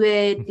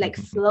 fluid, like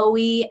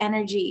flowy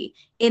energy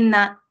in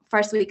that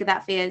first week of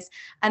that phase.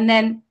 And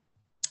then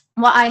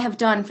what I have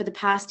done for the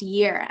past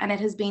year, and it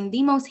has been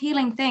the most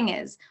healing thing,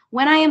 is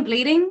when I am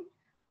bleeding,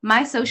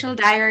 my social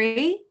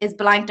diary is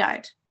blanked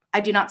out. I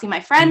do not see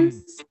my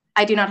friends.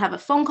 I do not have a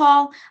phone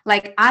call.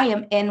 Like I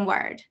am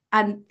inward,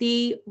 and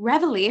the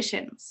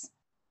revelations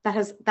that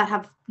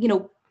have, you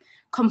know,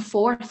 come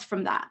forth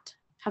from that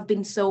have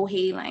been so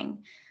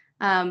healing.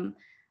 And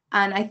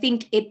I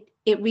think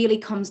it really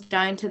comes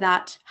down to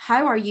that.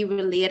 How are you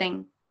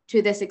relating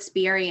to this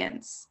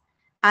experience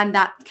and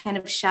that kind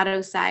of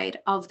shadow side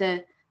of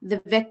the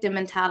victim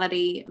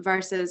mentality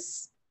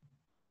versus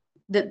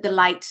the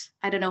light?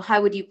 I don't know.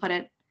 How would you put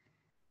it?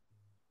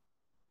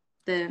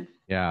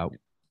 Yeah.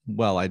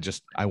 Well,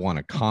 I want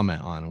to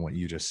comment on what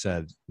you just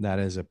said. That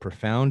is a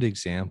profound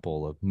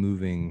example of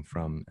moving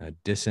from a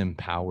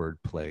disempowered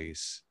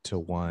place to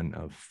one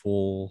of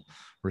full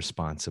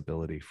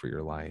responsibility for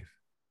your life.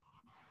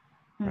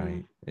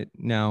 Right.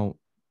 Now,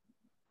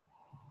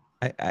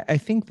 I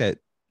think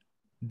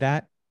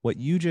that what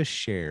you just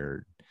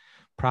shared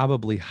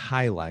probably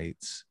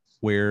highlights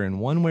where in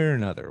one way or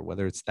another,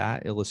 whether it's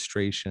that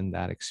illustration,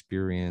 that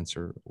experience,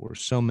 or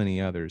so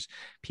many others,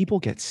 people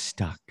get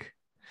stuck.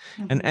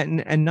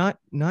 And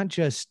not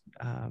just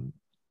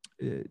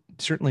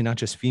certainly not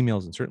just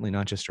females, and certainly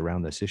not just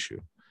around this issue,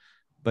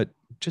 but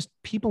just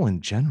people in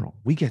general.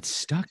 We get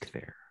stuck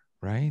there,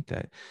 right?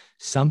 That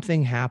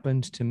something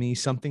happened to me,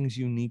 something's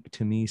unique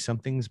to me,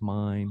 something's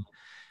mine.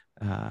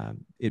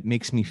 It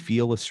makes me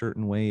feel a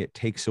certain way. It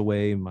takes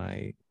away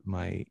my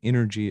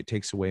energy. It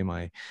takes away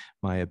my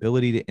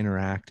ability to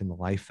interact in the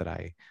life that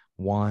I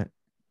want.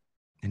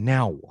 And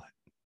now what?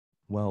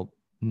 Well,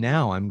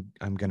 now I'm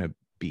going to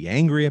be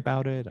angry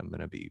about it. I'm going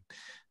to be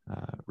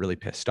really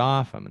pissed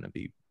off. I'm going to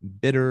be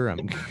bitter.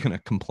 I'm going to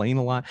complain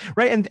a lot.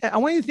 Right. And I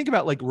want you to think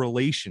about like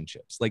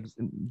relationships, like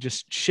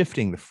just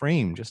shifting the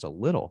frame just a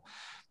little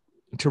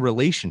to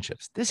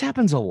relationships. This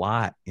happens a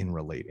lot in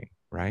relating,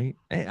 right?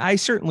 I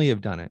certainly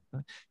have done it.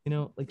 You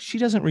know, like she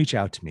doesn't reach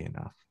out to me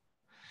enough.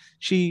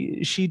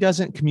 She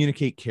doesn't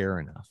communicate care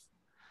enough.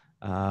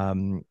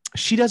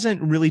 She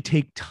doesn't really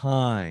take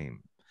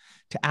time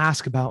to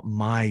ask about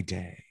my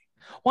day.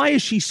 Why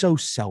is she so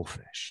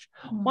selfish?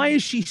 Why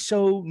is she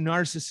so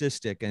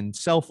narcissistic and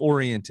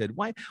self-oriented?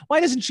 Why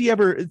doesn't she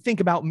ever think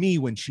about me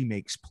when she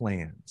makes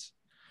plans?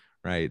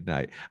 Right.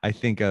 And I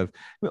think of,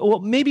 well,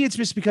 maybe it's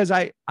just because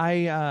I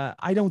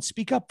don't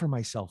speak up for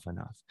myself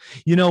enough.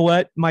 You know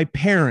what? My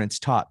parents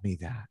taught me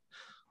that.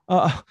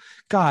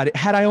 God,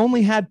 had I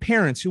only had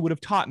parents who would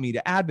have taught me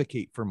to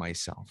advocate for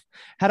myself,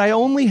 had I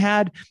only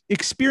had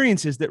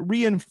experiences that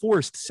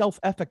reinforced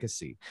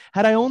self-efficacy,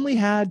 had I only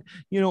had,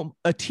 you know,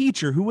 a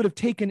teacher who would have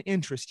taken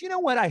interest. You know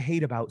what I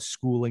hate about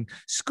schooling?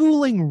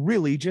 Schooling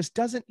really just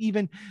doesn't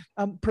even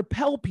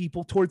propel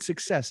people towards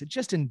success. It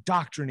just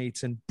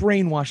indoctrinates and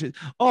brainwashes.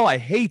 Oh, I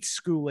hate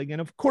schooling. And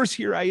of course,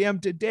 here I am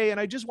today, and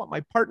I just want my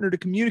partner to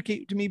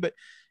communicate to me, but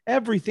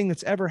everything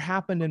that's ever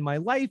happened in my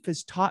life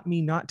has taught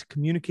me not to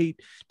communicate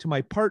to my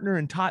partner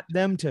and taught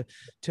them to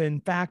in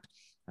fact,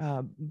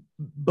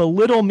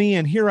 belittle me,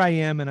 and here I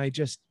am,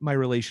 and my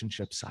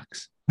relationship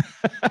sucks.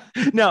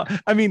 Now,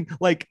 I mean,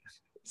 like,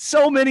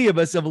 so many of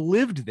us have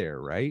lived there,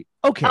 right?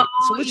 Okay. Oh,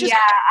 so let's just,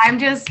 I'm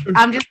just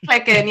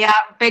clicking. Yeah,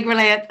 big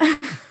relate.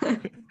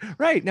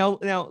 right. Now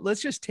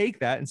let's just take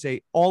that and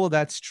say all of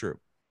that's true.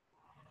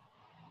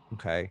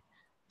 Okay.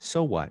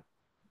 So what?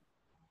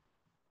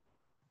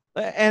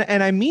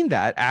 And I mean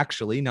that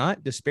actually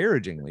not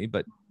disparagingly,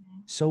 but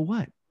so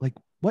what? Like,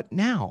 what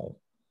now?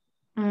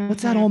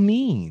 What's that all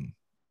mean?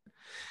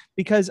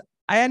 Because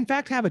I, in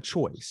fact, have a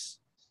choice.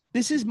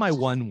 This is my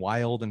one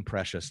wild and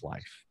precious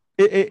life.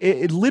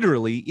 It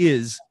literally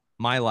is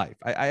my life.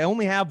 I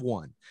only have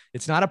one.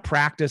 It's not a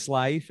practice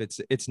life.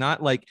 It's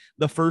not like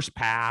the first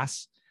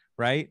pass,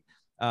 right?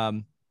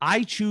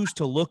 I choose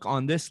to look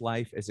on this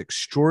life as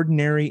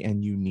extraordinary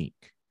and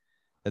unique.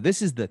 That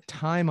this is the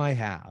time I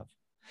have.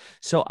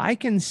 So I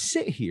can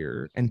sit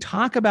here and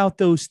talk about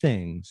those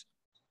things.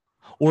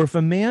 Or if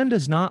a man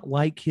does not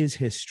like his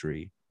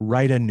history,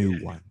 write a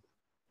new one.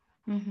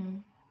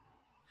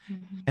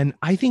 And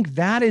I think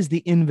that is the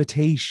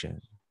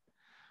invitation,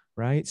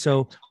 right?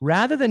 So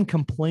rather than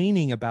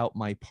complaining about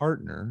my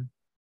partner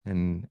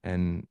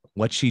and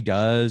what she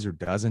does or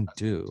doesn't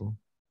do,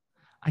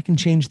 I can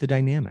change the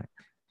dynamic,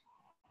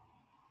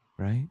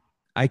 right?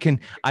 I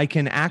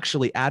can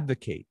actually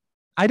advocate.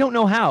 I don't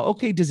know how.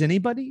 Okay, does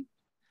anybody?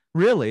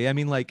 Really? I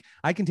mean, like,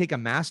 I can take a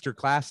master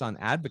class on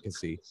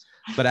advocacy,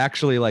 but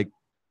actually, like,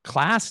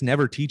 class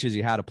never teaches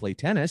you how to play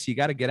tennis. You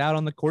got to get out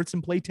on the courts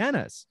and play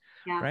tennis.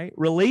 Yeah. Right.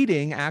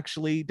 Relating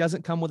actually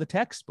doesn't come with a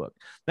textbook.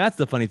 That's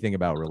the funny thing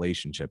about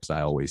relationships.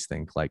 I always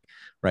think, like,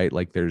 right,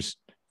 like there's,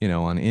 you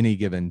know, on any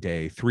given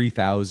day,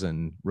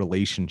 3,000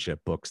 relationship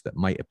books that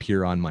might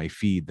appear on my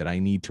feed that I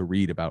need to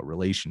read about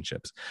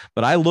relationships.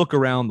 But I look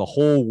around the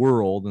whole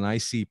world and I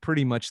see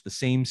pretty much the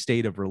same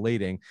state of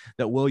relating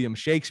that William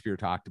Shakespeare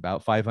talked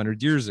about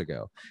 500 years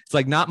ago. It's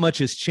like not much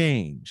has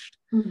changed,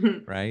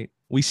 right?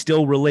 We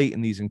still relate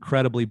in these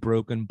incredibly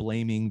broken,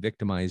 blaming,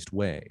 victimized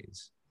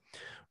ways.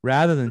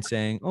 Rather than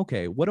saying,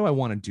 okay, what do I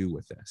want to do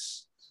with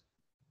this?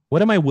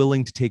 What am I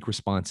willing to take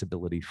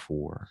responsibility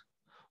for?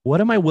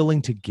 What am I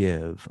willing to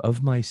give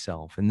of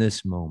myself in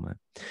this moment?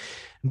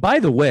 And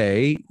by the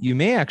way, you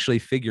may actually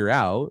figure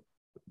out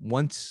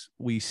once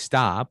I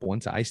stop,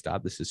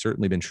 this has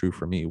certainly been true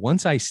for me.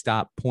 Once I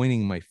stop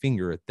pointing my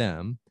finger at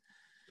them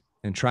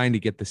and trying to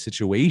get the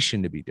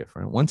situation to be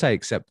different, once I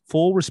accept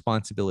full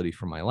responsibility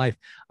for my life,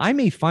 I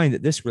may find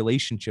that this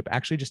relationship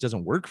actually just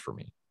doesn't work for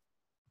me.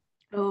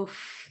 Oh,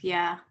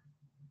 yeah.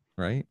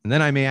 Right. And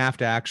then I may have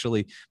to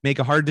actually make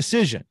a hard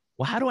decision.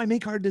 Well, how do I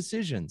make hard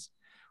decisions?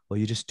 Well,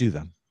 you just do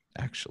them,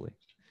 actually.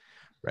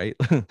 Right.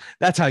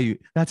 That's how you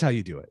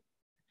do it.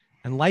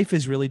 And life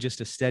is really just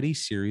a steady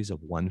series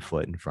of one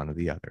foot in front of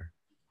the other.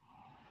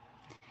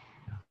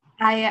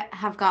 I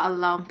have got a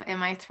lump in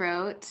my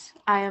throat.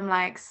 I am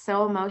like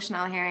so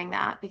emotional hearing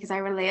that because I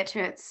relate to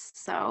it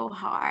so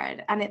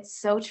hard. And it's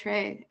so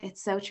true.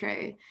 It's so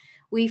true.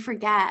 We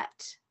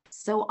forget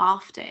so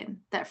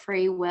often that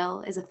free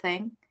will is a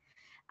thing.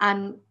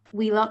 And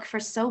we look for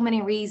so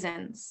many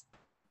reasons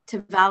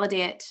to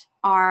validate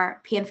our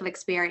painful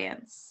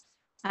experience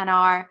and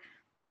our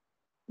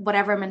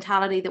whatever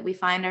mentality that we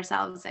find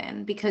ourselves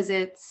in because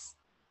it's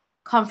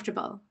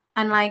comfortable.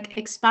 And like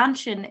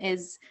expansion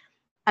is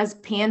as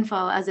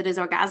painful as it is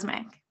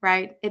orgasmic,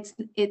 right? It's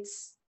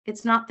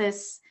not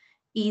this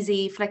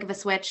easy flick of a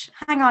switch.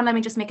 Hang on, let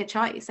me just make a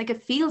choice. Like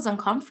it feels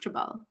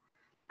uncomfortable.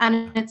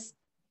 And it's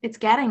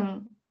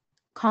getting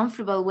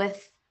comfortable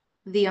with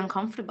the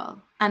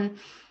uncomfortable. And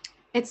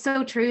it's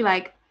so true.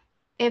 Like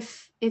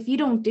if you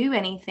don't do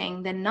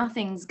anything, then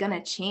nothing's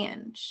gonna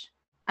change.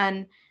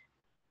 And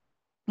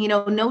you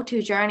know, no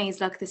two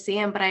journeys look the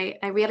same, but I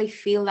really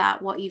feel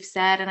that what you've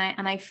said,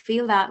 and I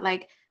feel that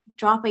like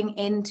dropping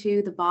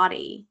into the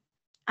body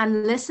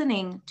and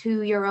listening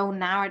to your own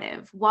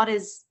narrative. What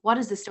is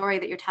the story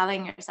that you're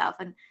telling yourself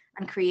and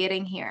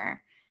creating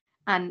here?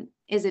 And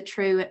is it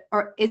true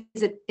or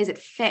is it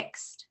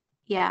fixed?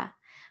 Yeah.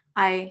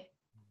 I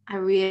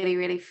really,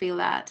 really feel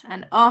that.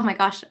 And oh my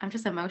gosh, I'm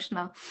just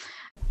emotional.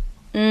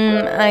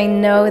 I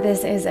know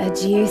this is a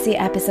juicy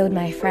episode,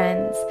 my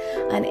friends.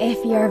 And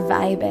if you're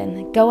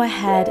vibing, go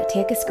ahead,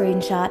 take a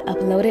screenshot,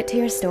 upload it to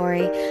your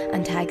story,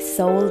 and tag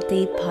Soul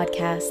Deep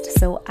Podcast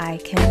so I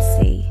can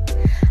see.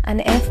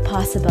 And if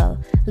possible,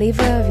 leave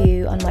a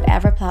review on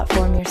whatever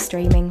platform you're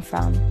streaming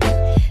from.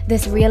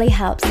 This really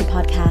helps the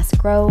podcast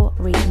grow,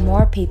 reach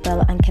more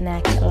people, and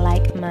connect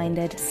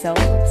like-minded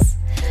souls.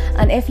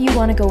 And if you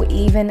want to go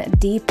even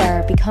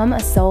deeper, become a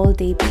Soul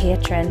Deep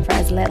patron for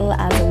as little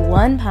as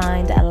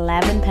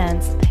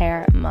 £1.11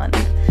 per month,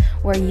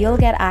 where you'll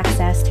get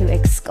access to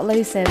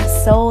exclusive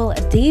Soul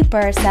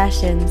Deeper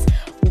sessions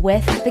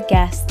with the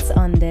guests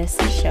on this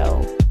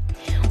show,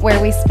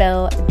 where we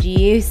spill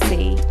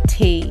juicy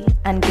tea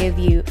and give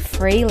you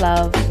free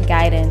love,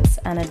 guidance,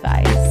 and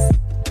advice.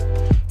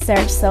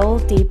 Search Soul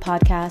Deep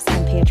Podcast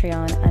on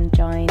Patreon and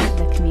join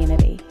the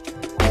community.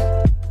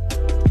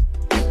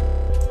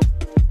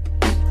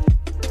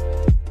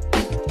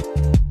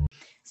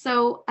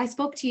 So I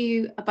spoke to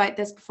you about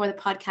this before the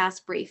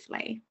podcast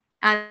briefly.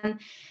 And,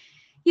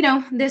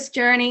 this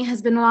journey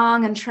has been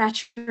long and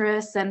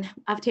treacherous, and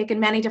I've taken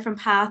many different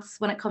paths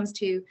when it comes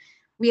to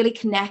really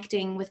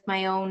connecting with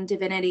my own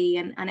divinity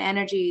and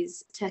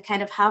energies to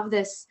kind of have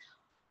this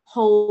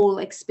whole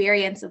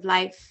experience of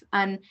life.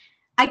 And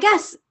I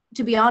guess,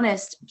 to be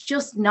honest,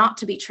 just not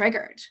to be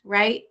triggered,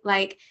 right?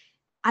 Like,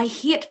 I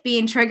hate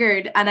being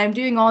triggered, and I'm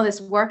doing all this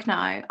work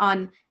now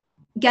on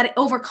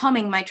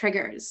overcoming my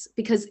triggers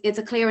because it's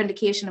a clear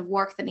indication of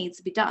work that needs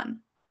to be done.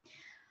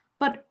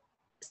 But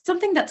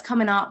something that's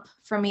coming up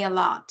for me a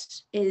lot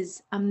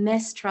is a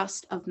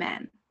mistrust of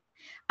men.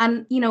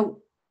 And,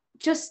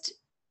 just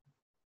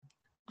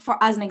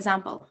as an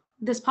example,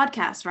 this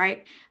podcast,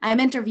 right? I'm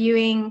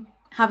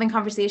having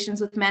conversations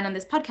with men on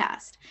this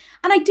podcast.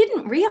 And I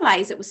didn't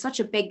realize it was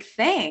such a big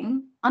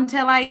thing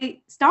until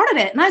I started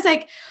it. And I was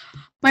like,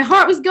 my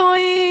heart was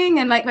going,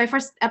 and like my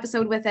first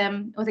episode with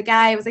a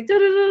guy, I was like, da,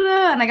 da, da,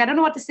 da, and like, I don't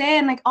know what to say.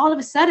 And like, all of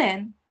a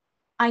sudden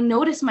I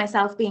noticed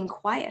myself being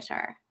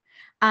quieter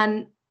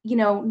and,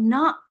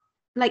 not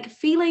like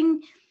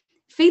feeling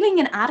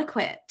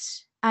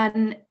inadequate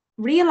and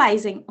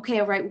realizing, okay,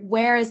 all right,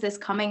 where is this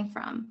coming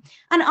from?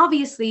 And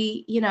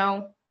obviously,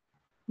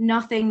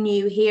 nothing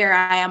new here.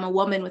 I am a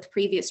woman with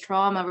previous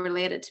trauma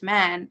related to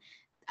men.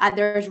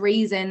 There's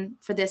reason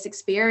for this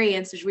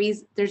experience.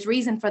 There's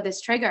reason for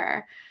this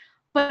trigger,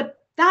 but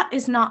that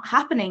is not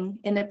happening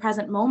in the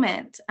present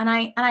moment. And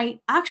I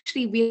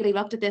actually really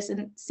looked at this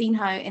and seen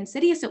how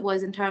insidious it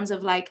was in terms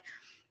of like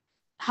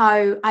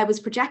how I was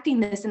projecting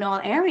this in all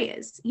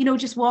areas.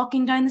 Just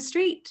walking down the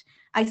street,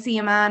 I see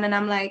a man and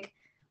I'm like,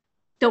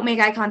 don't make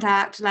eye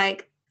contact,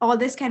 like all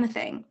this kind of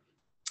thing.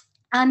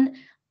 And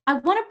I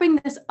want to bring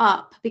this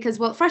up because,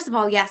 well, first of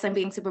all, yes, I'm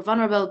being super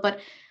vulnerable,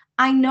 but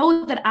I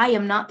know that I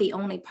am not the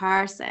only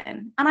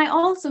person. And I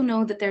also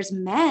know that there's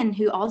men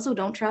who also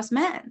don't trust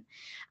men.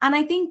 And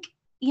I think,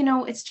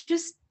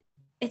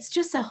 it's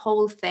just a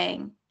whole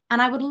thing.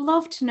 And I would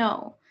love to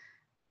know,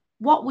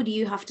 what would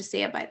you have to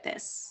say about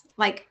this?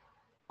 Like,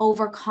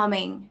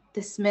 overcoming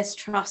this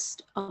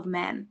mistrust of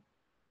men.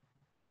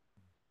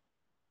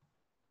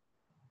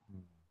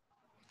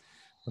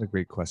 What a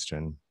great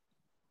question.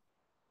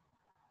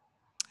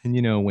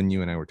 And when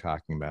you and I were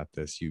talking about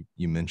this, you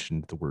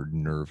mentioned the word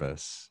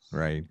nervous,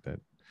 right? That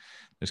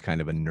there's kind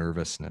of a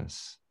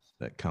nervousness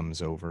that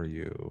comes over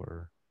you,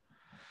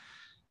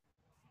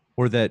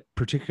 or that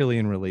particularly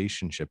in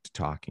relationship to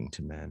talking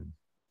to men.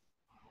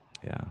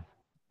 Yeah.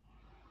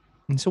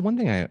 And so one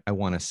thing I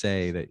want to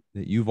say that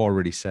you've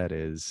already said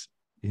is,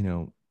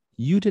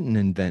 you didn't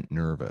invent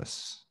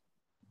nervous,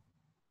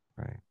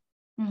 right?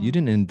 Mm-hmm. You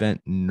didn't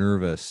invent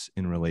nervous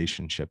in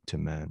relationship to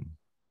men.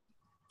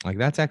 Like,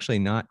 that's actually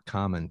not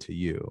common to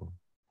you.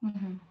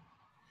 Mm-hmm.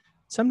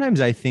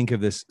 Sometimes I think of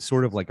this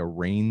sort of like a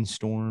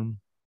rainstorm,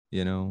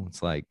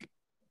 it's like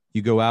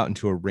you go out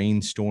into a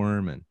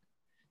rainstorm and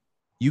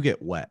you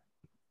get wet,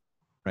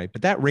 right?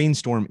 But that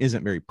rainstorm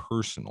isn't very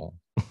personal.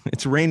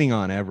 It's raining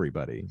on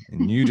everybody.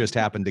 And you just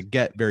happen to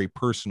get very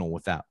personal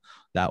with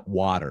that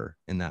water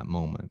in that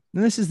moment.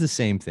 And this is the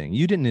same thing.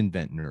 You didn't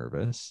invent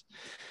nervous.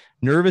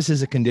 Nervous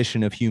is a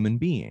condition of human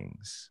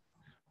beings,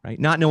 right?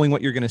 Not knowing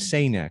what you're going to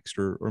say next,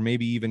 or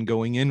maybe even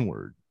going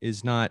inward,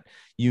 is not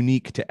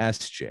unique to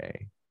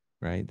SJ,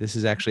 right? This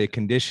is actually a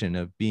condition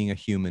of being a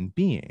human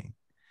being.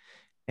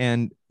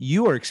 And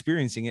you are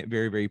experiencing it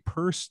very, very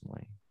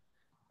personally,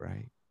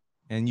 right?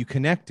 And you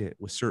connect it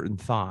with certain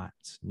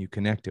thoughts, and you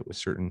connect it with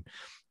certain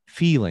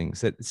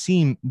feelings that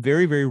seem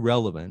very, very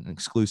relevant and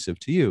exclusive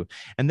to you.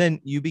 And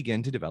then you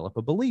begin to develop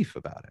a belief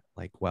about it.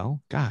 Like,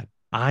 well, God,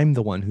 I'm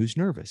the one who's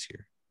nervous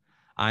here.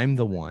 I'm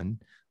the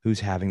one who's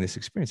having this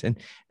experience.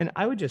 And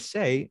I would just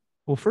say,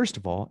 well, first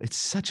of all, it's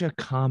such a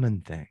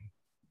common thing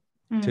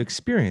to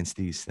experience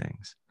these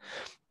things,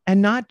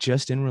 and not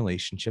just in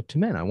relationship to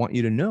men. I want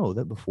you to know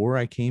that before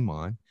I came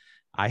on,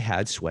 I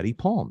had sweaty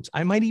palms.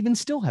 I might even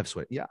still have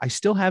sweat. Yeah, I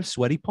still have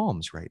sweaty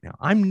palms right now.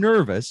 I'm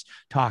nervous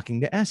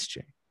talking to SJ,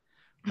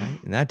 right?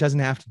 And that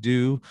doesn't have to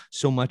do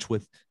so much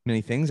with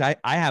many things. I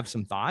have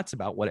some thoughts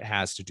about what it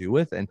has to do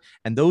with, and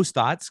those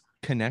thoughts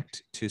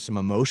connect to some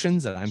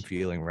emotions that I'm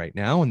feeling right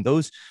now. And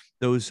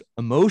those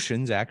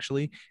emotions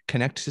actually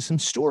connect to some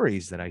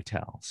stories that I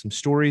tell, some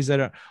stories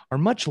that are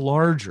much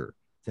larger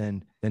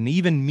than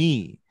even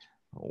me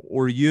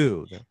or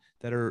you,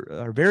 that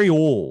are very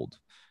old.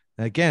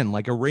 Again,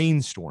 like a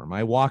rainstorm.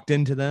 I walked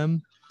into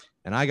them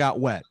and I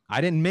got wet.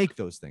 I didn't make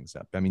those things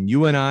up. I mean,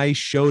 you and I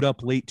showed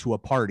up late to a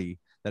party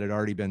that had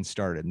already been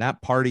started. And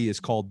that party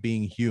is called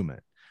being human,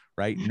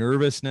 right?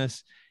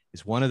 Nervousness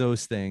is one of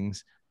those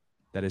things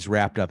that is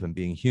wrapped up in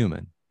being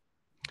human.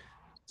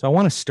 So I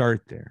want to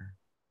start there.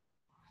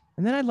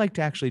 And then I'd like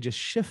to actually just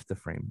shift the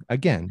frame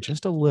again,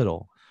 just a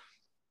little,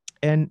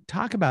 and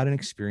talk about an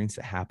experience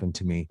that happened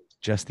to me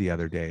just the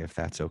other day, if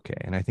that's okay.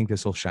 And I think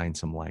this will shine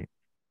some light.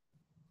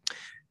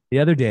 The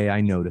other day,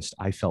 I noticed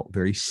I felt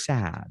very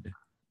sad.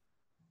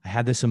 I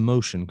had this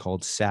emotion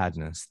called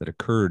sadness that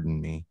occurred in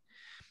me,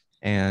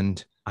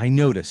 and I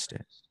noticed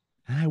it.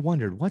 And I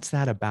wondered, what's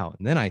that about?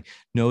 And then I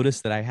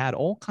noticed that I had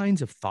all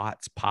kinds of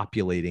thoughts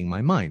populating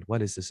my mind.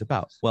 What is this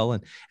about? Well,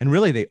 and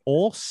really they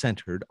all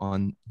centered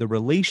on the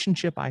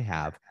relationship I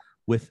have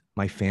with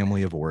my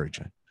family of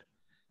origin,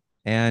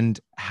 and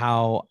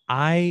how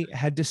I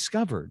had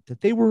discovered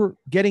that they were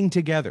getting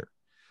together,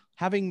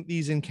 having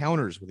these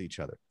encounters with each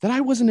other that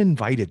I wasn't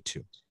invited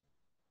to.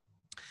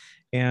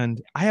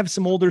 And I have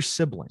some older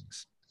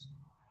siblings,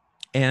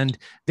 and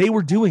they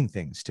were doing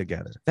things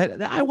together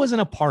that I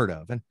wasn't a part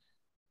of.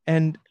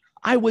 And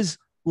I was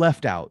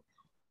left out.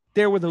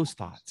 There were those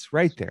thoughts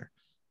right there.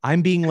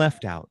 I'm being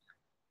left out.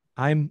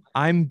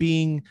 I'm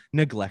being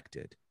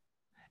neglected.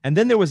 And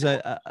then there was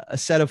a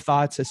set of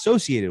thoughts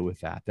associated with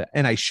that,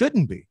 and I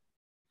shouldn't be.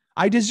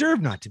 I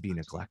deserve not to be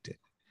neglected.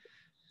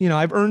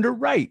 I've earned a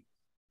right.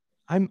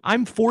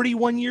 I'm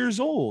 41 years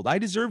old. I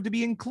deserve to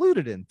be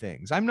included in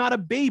things. I'm not a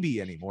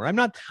baby anymore. I'm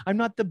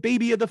not the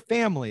baby of the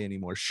family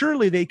anymore.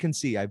 Surely they can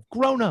see I've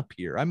grown up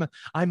here.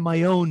 I'm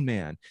my own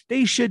man.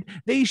 They should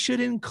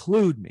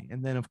include me.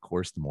 And then, of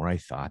course, the more I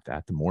thought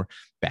that, the more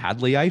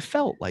badly I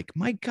felt. Like,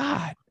 my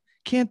God,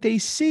 can't they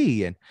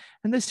see? And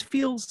this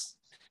feels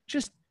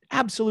just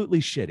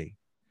absolutely shitty.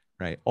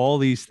 Right. All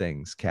these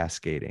things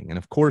cascading. And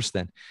of course,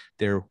 then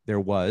there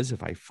was,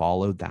 if I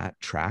followed that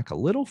track a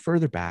little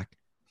further back,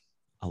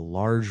 a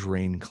large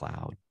rain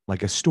cloud,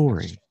 like a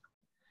story.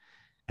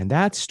 And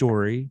that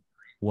story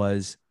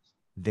was,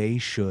 they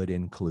should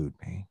include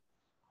me.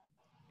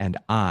 And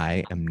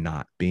I am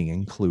not being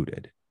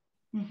included.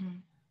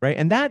 Mm-hmm. Right.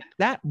 And that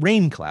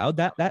rain cloud,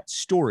 that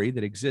story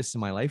that exists in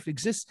my life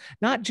exists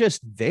not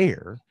just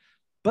there,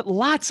 but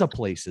lots of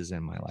places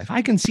in my life.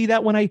 I can see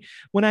that when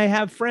I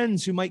have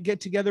friends who might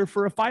get together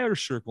for a fire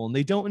circle and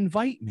they don't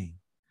invite me.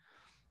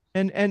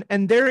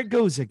 And there it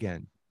goes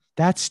again.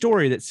 That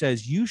story that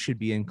says you should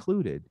be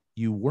included.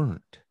 You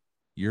weren't.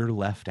 You're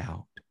left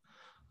out.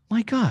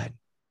 My God,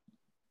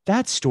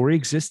 that story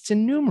exists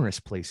in numerous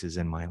places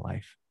in my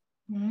life.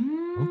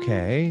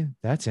 Okay,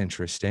 that's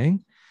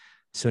interesting.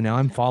 So now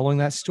I'm following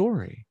that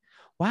story.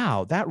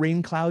 Wow, that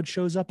rain cloud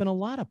shows up in a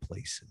lot of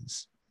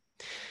places.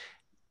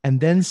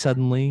 And then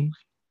suddenly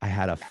I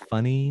had a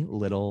funny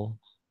little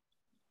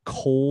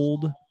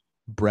cold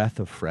breath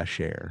of fresh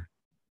air.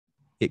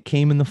 It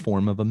came in the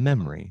form of a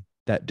memory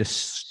that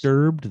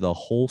disturbed the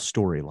whole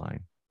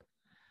storyline.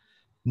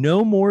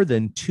 No more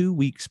than 2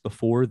 weeks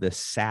before this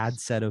sad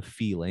set of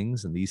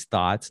feelings and these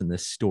thoughts and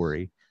this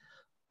story,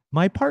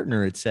 my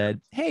partner had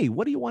said, "Hey,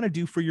 what do you want to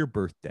do for your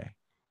birthday?"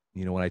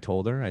 You know what I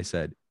told her? I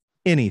said,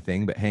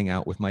 "Anything but hang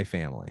out with my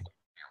family."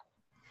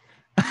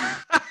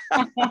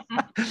 Because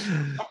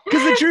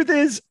the truth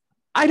is,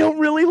 I don't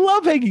really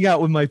love hanging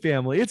out with my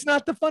family. It's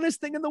not the funnest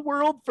thing in the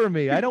world for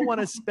me. I don't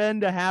want to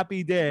spend a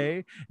happy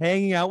day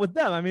hanging out with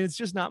them. I mean, it's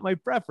just not my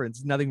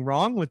preference. Nothing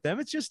wrong with them.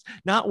 It's just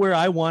not where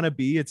I want to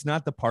be. It's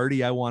not the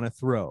party I want to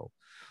throw.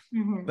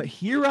 Mm-hmm. But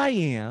here I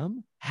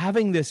am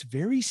having this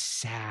very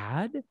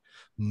sad,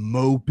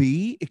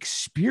 mopey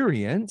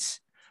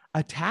experience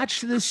attached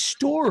to this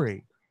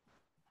story.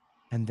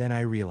 And then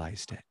I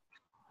realized it.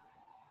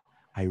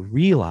 I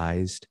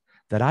realized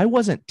that I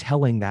wasn't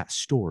telling that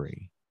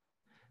story.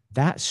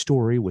 That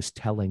story was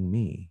telling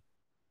me.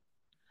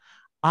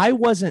 I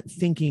wasn't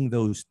thinking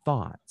those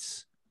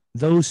thoughts.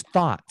 Those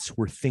thoughts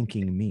were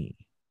thinking me.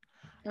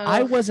 Oh.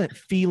 I wasn't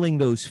feeling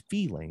those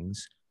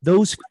feelings.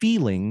 Those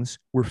feelings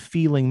were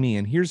feeling me.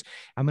 And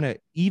I'm going to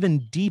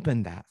even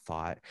deepen that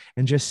thought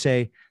and just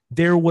say,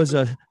 there was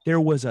a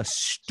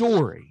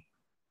story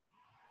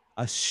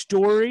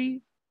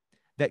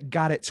that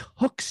got its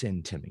hooks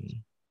into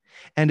me.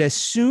 And as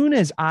soon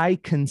as I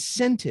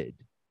consented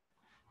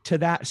to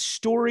that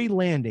story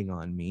landing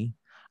on me,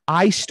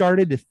 I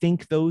started to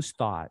think those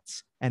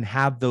thoughts and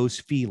have those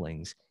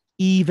feelings,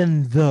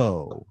 even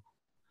though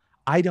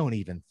I don't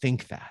even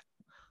think that.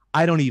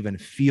 I don't even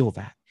feel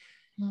that.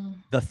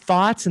 The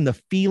thoughts and the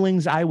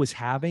feelings I was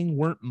having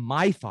weren't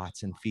my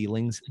thoughts and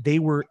feelings. They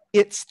were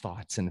its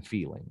thoughts and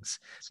feelings.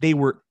 They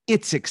were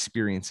its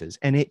experiences.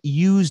 And it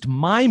used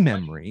my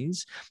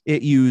memories.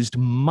 It used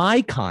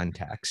my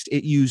context.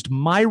 It used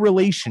my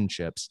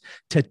relationships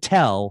to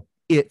tell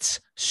its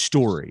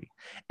story.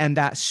 And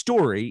that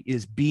story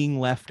is being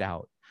left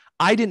out.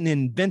 I didn't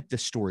invent the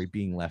story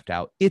being left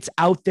out. It's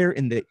out there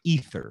in the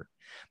ether.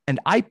 And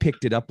I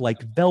picked it up like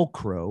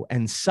Velcro,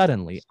 and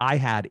suddenly I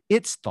had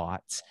its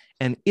thoughts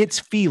and its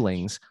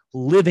feelings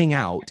living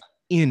out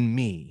in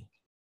me.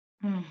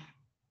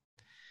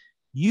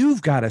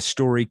 You've got a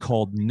story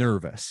called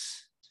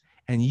nervous,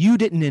 and you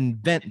didn't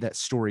invent that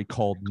story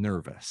called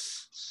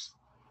nervous.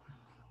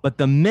 But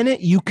the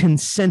minute you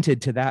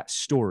consented to that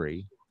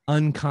story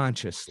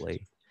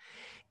unconsciously,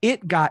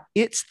 it got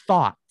its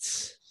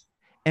thoughts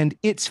and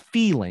its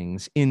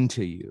feelings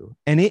into you.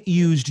 And it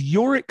used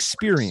your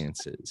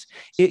experiences.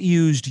 It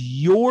used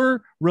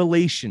your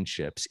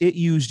relationships. It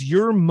used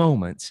your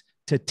moments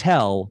to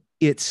tell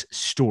its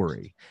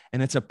story.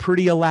 And it's a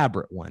pretty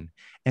elaborate one.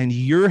 And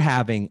you're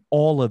having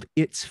all of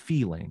its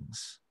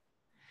feelings.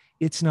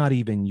 It's not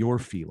even your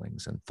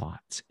feelings and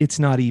thoughts. It's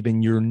not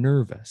even your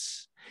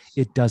nervous.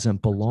 It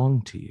doesn't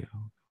belong to you.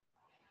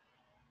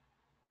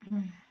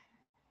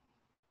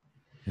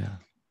 Yeah.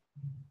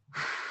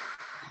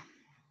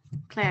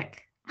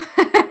 Click.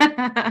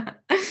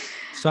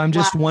 So I'm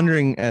just Wow.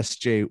 wondering,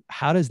 SJ,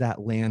 how does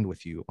that land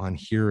with you on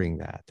hearing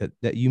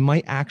that you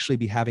might actually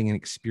be having an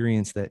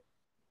experience that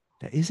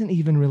isn't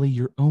even really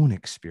your own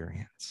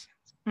experience?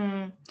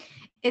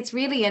 It's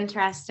really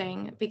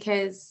interesting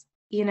because,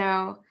 you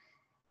know,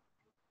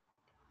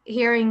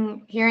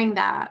 hearing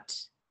that,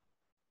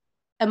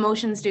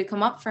 emotions do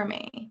come up for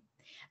me.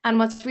 And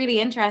what's really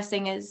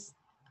interesting is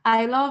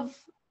I love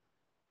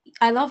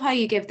how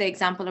you give the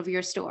example of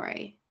your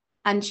story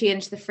and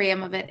change the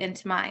frame of it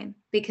into mine,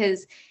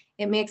 because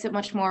it makes it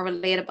much more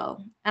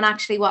relatable. And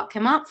actually what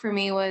came up for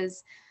me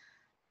was,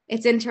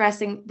 it's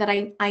interesting that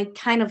I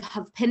kind of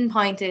have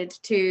pinpointed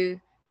to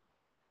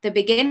the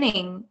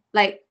beginning,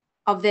 like,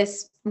 of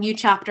this new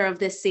chapter of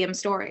this same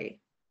story.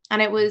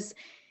 And it was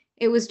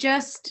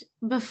just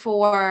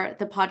before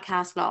the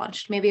podcast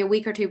launched, maybe a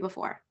week or two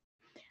before.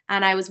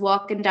 And I was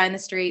walking down the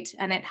street,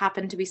 and it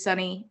happened to be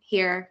sunny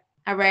here,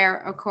 a rare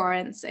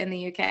occurrence in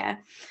the UK.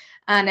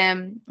 And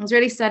it was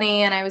really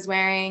sunny, and I was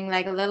wearing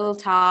like a little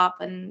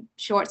top and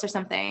shorts or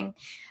something.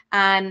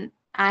 And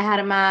I had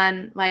a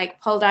man like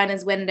pull down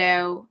his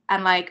window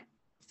and like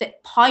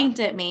point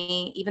at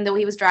me, even though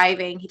he was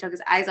driving. He took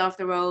his eyes off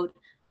the road,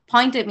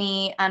 point at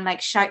me, and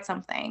like shout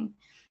something.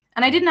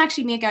 And I didn't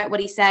actually make out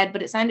what he said,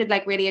 but it sounded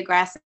like really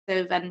aggressive,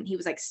 and he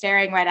was like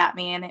staring right at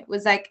me. And it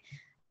was like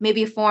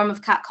maybe a form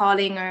of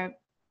catcalling or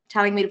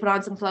telling me to put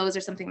on some clothes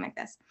or something like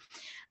this.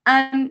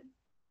 And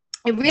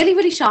it really,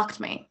 really shocked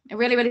me. It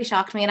really, really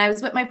shocked me. And I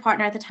was with my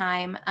partner at the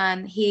time,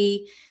 and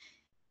he,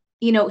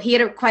 you know, he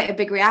had quite a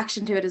big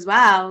reaction to it as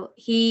well.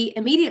 He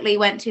immediately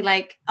went to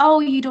like, oh,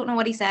 you don't know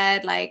what he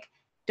said. Like,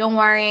 don't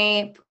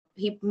worry.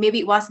 Maybe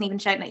it wasn't even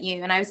shouting at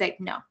you. And I was like,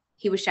 no,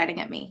 he was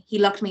shouting at me. He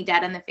looked me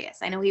dead in the face.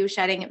 I know he was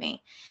shouting at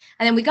me.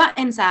 And then we got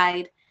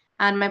inside,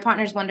 and my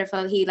partner's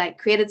wonderful. He like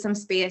created some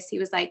space. He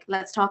was like,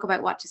 let's talk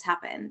about what just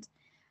happened.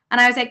 And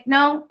I was like,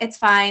 no, it's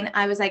fine.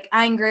 I was like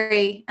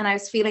angry, and I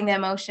was feeling the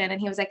emotion. And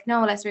he was like,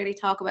 no, let's really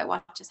talk about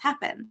what just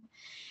happened.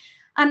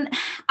 And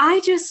I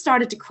just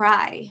started to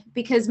cry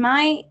because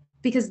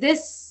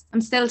this,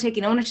 I'm still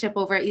taking ownership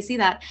over it. You see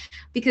that?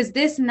 Because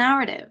this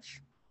narrative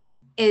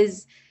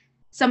is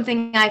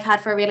something I've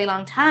had for a really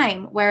long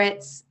time, where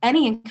it's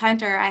any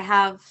encounter I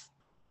have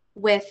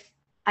with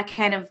a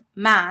kind of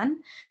man,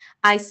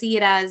 I see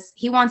it as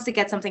he wants to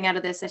get something out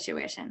of this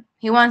situation.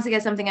 He wants to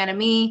get something out of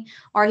me,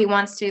 or he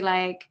wants to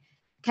like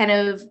kind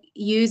of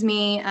use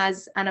me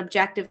as an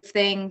objective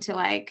thing to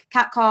like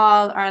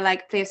catcall or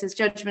like place his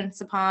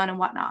judgments upon and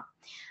whatnot.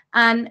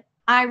 And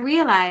I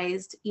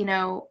realized, you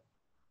know,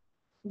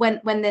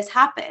 when this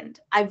happened,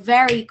 I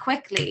very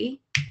quickly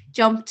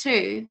jumped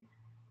to,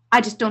 I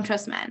just don't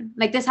trust men.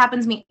 Like, this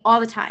happens to me all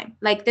the time.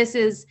 Like, this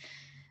is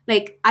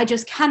like, I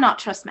just cannot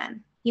trust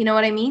men. You know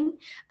what I mean?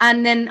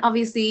 And then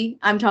obviously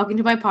I'm talking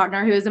to my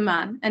partner, who is a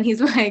man, and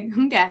he's like,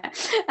 okay.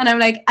 And I'm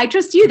like, I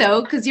trust you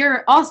though, because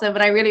you're awesome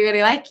and I really,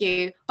 really like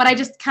you, but I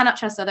just cannot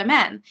trust other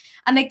men.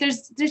 And like,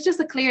 there's just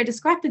a clear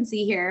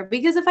discrepancy here,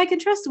 because if I can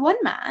trust one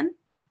man,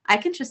 I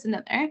can trust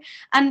another.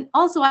 And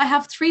also I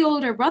have 3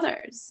 older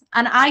brothers,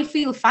 and I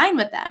feel fine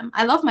with them.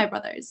 I love my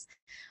brothers.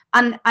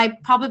 And I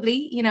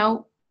probably, you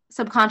know,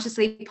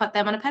 subconsciously put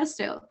them on a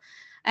pedestal.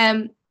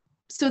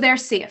 So they're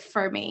safe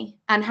for me,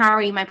 and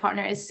Harry, my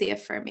partner, is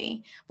safe for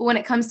me. But when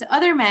it comes to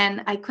other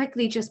men, I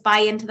quickly just buy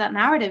into that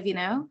narrative, you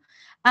know.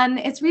 And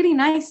it's really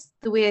nice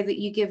the way that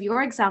you give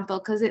your example,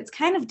 because it's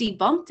kind of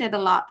debunked it a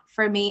lot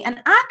for me.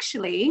 And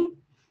actually,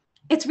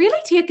 it's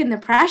really taken the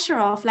pressure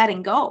off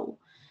letting go,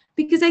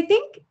 because I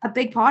think a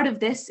big part of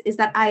this is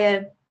that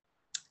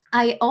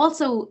I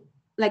also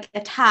like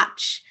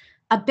attach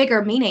a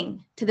bigger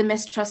meaning to the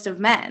mistrust of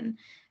men,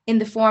 in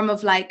the form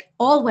of like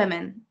all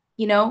women,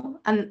 you know,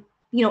 and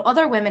you know,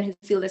 other women who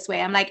feel this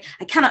way. I'm like,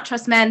 I cannot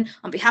trust men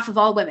on behalf of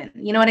all women.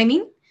 You know what I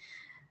mean?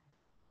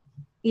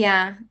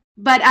 Yeah.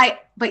 But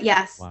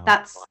yes, wow.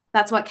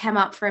 That's what came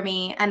up for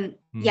me. And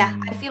yeah,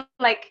 I feel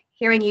like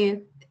hearing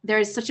you, there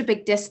is such a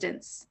big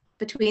distance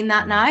between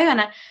that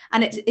now.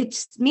 And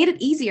it's made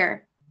it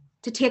easier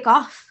to take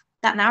off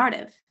that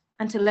narrative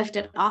and to lift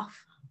it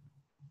off.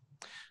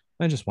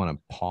 I just want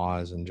to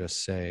pause and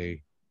just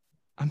say,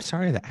 I'm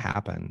sorry that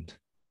happened.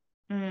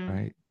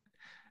 Right.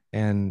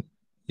 And,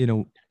 you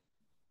know,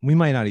 we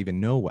might not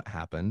even know what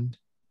happened,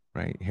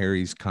 right?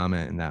 Harry's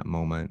comment in that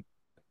moment,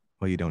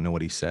 well, you don't know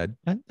what he said.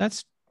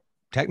 That's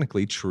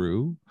technically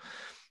true.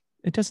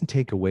 It doesn't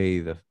take away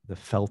the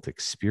felt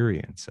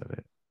experience of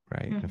it,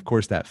 right? And of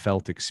course, that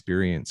felt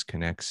experience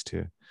connects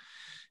to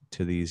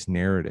these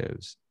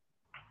narratives.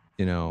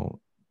 You know,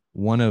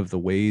 one of the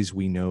ways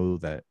we know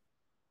that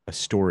a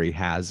story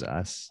has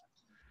us,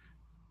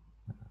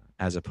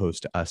 as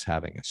opposed to us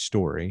having a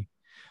story,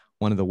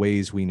 one of the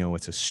ways we know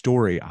it's a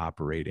story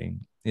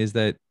operating is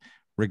that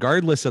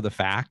regardless of the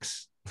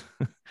facts,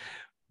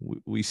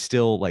 we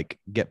still like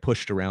get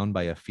pushed around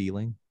by a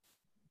feeling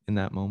in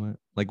that moment.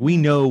 Like, we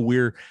know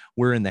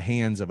we're in the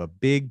hands of a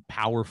big,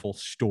 powerful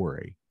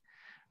story,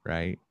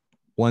 right?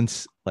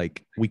 Once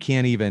like we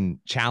can't even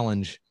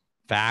challenge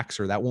facts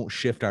or that won't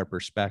shift our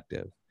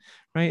perspective,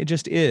 right? It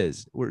just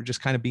is. We're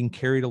just kind of being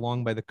carried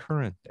along by the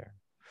current there.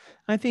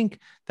 I think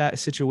that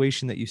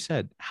situation that you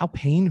said, how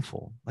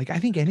painful. Like, I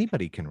think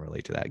anybody can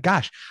relate to that.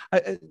 Gosh,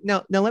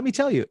 now let me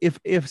tell you,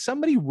 if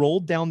somebody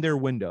rolled down their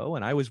window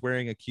and I was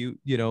wearing a cute,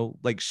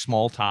 like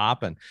small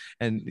top and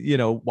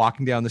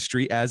walking down the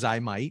street as I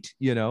might,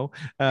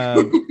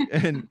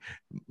 and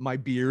my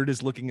beard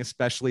is looking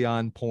especially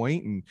on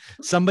point, and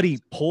somebody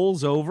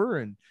pulls over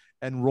and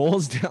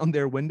rolls down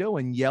their window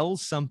and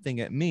yells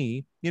something at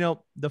me,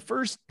 the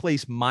first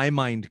place my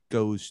mind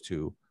goes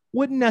to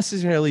wouldn't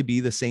necessarily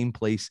be the same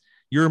place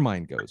your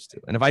mind goes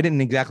to. And if I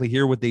didn't exactly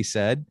hear what they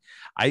said,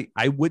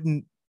 I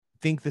wouldn't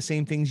think the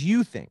same things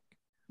you think.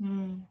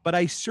 But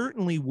I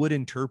certainly would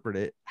interpret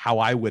it how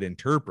I would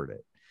interpret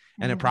it.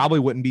 And it probably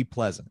wouldn't be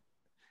pleasant.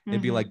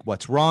 It'd be like,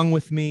 what's wrong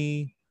with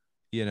me?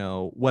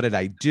 What did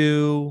I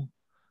do?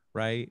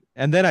 Right.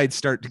 And then I'd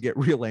start to get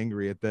real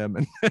angry at them.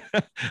 And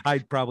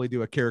I'd probably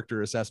do a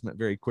character assessment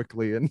very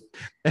quickly and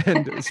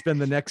spend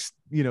the next,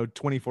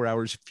 24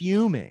 hours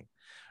fuming.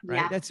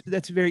 Right. Yeah.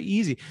 That's very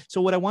easy.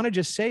 So what I want to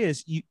just say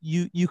is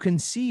you can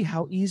see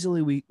how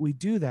easily we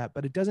do that,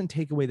 but it doesn't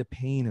take away the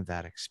pain of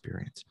that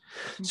experience.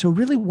 So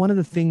really one of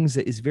the things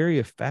that is very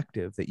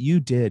effective that you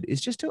did is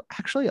just to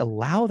actually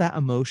allow that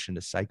emotion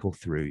to cycle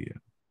through you.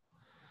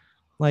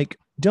 Like,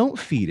 don't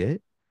feed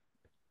it,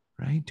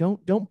 right?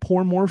 Don't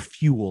pour more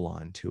fuel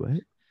onto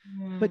it,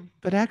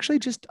 but actually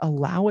just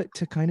allow it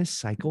to kind of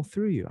cycle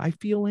through you. I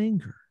feel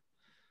anger.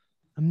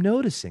 I'm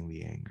noticing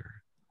the anger.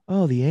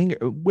 Oh, the anger.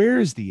 Where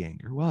is the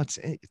anger? Well,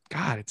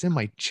 it's in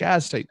my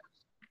chest. I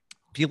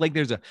feel like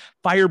there's a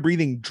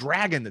fire-breathing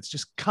dragon that's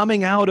just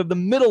coming out of the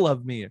middle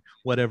of me,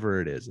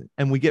 whatever it is.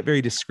 And we get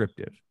very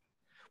descriptive.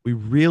 We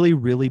really,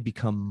 really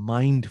become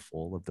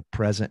mindful of the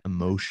present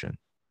emotion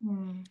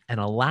and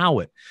allow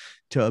it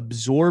to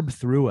absorb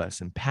through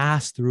us and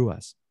pass through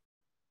us.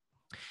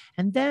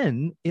 And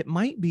then it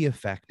might be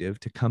effective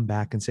to come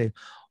back and say,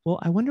 well,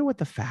 I wonder what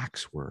the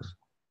facts were.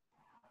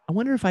 I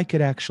wonder if I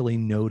could actually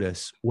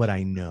notice what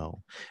I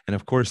know. And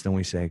of course, then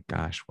we say,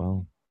 gosh,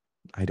 well,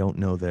 I don't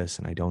know this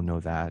and I don't know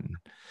that.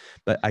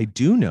 But I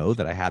do know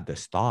that I had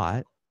this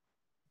thought.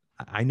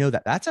 I know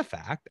that that's a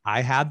fact.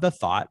 I had the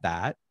thought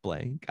that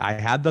blank. I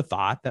had the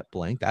thought that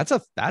blank. That's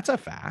a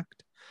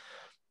fact.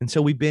 And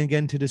so we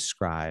begin to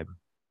describe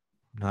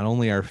not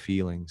only our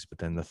feelings, but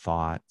then the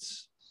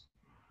thoughts,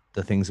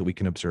 the things that we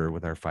can observe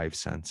with our five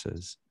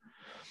senses.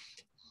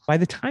 By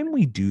the time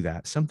we do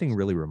that, something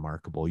really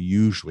remarkable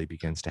usually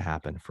begins to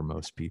happen for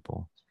most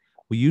people.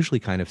 We usually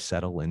kind of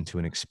settle into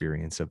an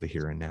experience of the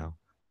here and now.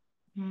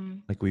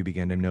 Like we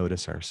begin to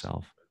notice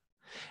ourselves.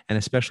 And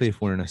especially if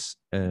we're in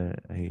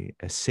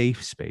a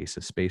safe space,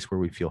 a space where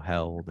we feel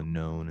held and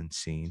known and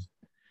seen,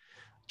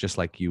 just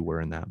like you were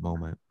in that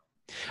moment.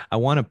 I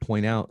want to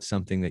point out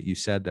something that you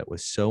said that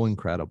was so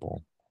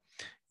incredible.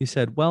 You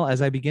said, well,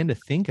 as I began to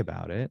think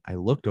about it, I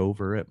looked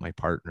over at my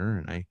partner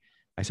and I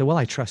said, well,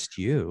 I trust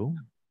you.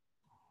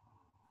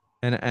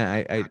 And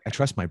I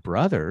trust my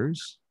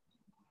brothers.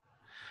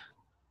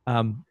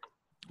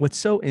 What's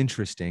so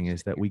interesting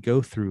is that we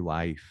go through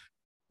life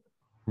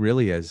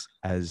really as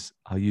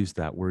I'll use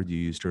that word you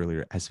used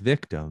earlier, as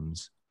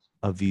victims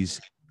of these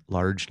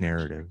large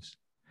narratives.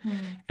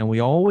 And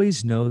we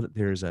always know that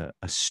there's a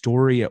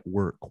story at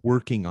work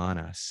working on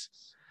us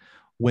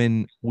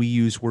when we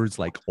use words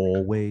like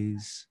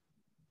always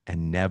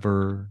and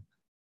never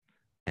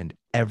and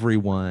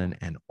everyone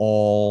and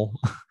all,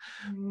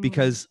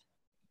 because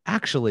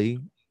actually,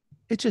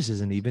 it just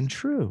isn't even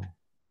true.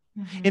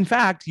 In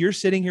fact, you're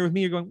sitting here with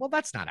me, you're going, well,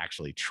 that's not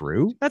actually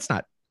true. That's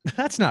not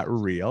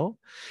real.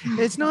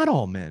 It's not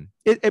all men.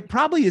 It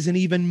probably isn't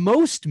even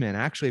most men,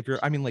 actually.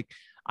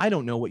 I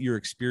don't know what your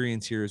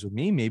experience here is with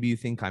me. Maybe you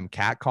think I'm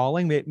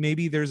catcalling.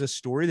 Maybe there's a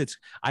story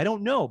I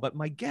don't know, but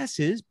my guess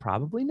is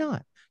probably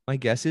not. My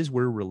guess is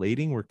we're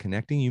relating, we're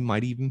connecting. You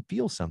might even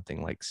feel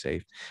something like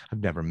safe. I've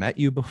never met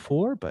you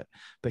before, but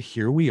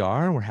here we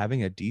are, and we're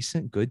having a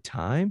decent, good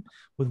time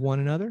with one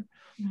another.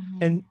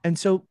 And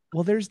so,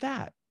 well, there's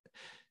that.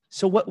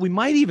 So what we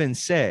might even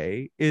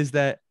say is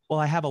that, well,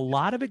 I have a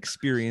lot of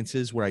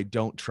experiences where I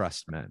don't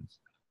trust men.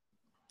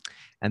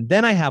 And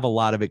then I have a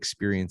lot of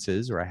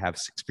experiences, or I have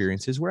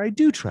experiences where I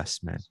do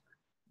trust men.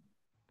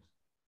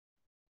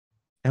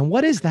 And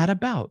what is that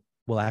about?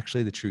 Well,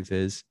 actually, the truth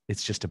is,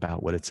 it's just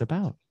about what it's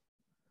about.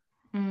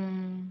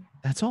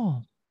 That's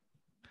all.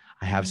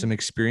 I have some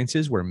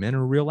experiences where men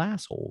are real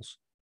assholes.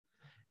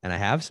 And I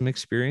have some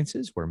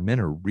experiences where men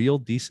are real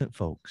decent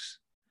folks.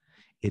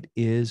 It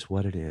is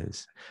what it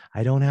is.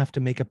 I don't have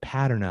to make a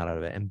pattern out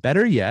of it. And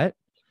better yet,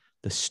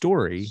 the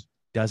story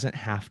doesn't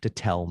have to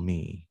tell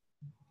me.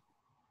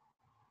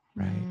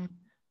 Right?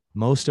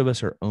 Most of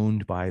us are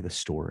owned by the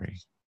story.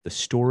 The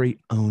story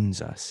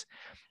owns us.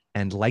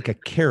 And like a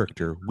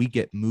character, we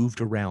get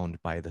moved around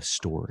by the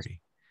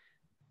story.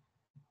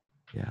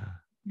 Yeah.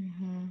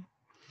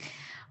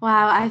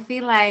 Wow, I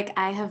feel like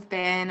I have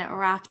been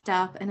wrapped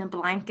up in a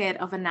blanket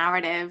of a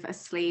narrative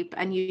asleep,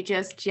 and you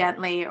just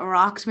gently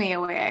rocked me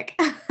awake.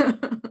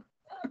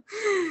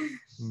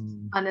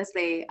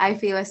 Honestly, I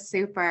feel a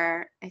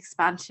super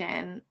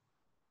expansion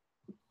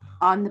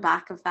on the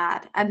back of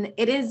that. And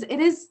it is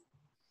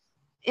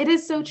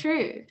so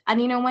true.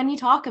 And, you know, when you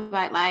talk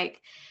about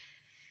like,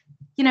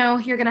 you know,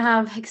 you're going to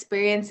have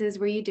experiences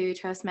where you do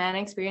trust men,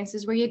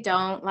 experiences where you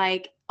don't,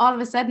 like all of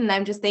a sudden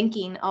I'm just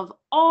thinking of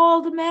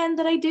all the men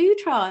that I do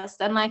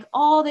trust and like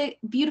all the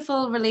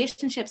beautiful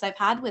relationships I've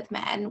had with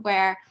men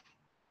where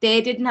they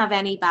didn't have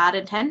any bad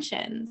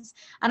intentions.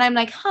 And I'm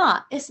like,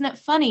 isn't it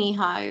funny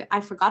how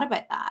I forgot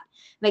about that?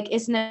 Like,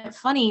 isn't it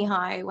funny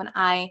how when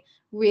I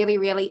really,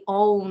 really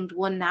owned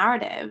one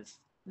narrative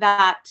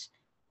that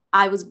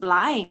I was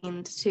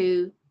blind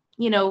to,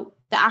 you know,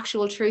 the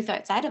actual truth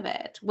outside of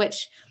it,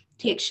 which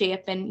takes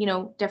shape in, you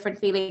know, different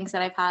feelings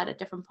that I've had at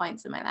different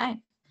points in my life.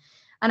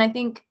 And I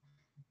think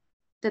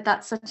that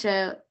that's such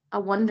a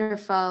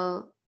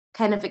wonderful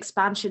kind of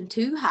expansion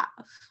to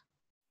have,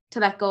 to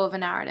let go of a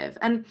narrative.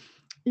 And,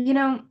 you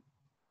know,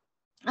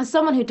 as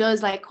someone who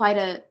does like quite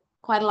a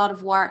lot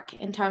of work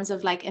in terms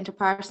of like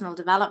interpersonal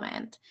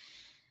development,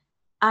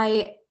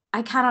 I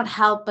cannot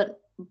help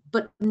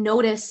but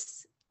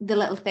notice the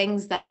little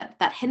things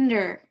that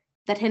hinder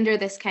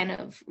this kind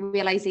of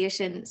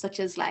realization, such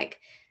as like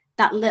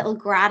that little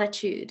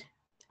gratitude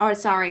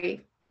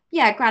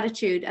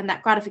gratitude and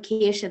that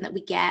gratification that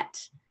we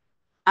get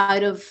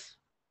out of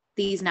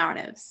these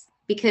narratives,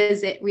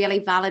 because it really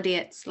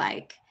validates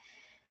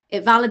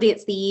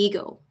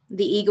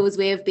the ego's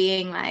way of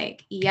being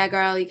like, yeah,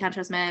 girl, you can't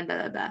trust men, blah,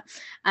 blah, blah.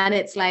 And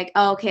it's like,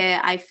 okay,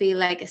 I feel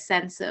like a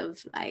sense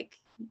of like,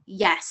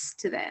 yes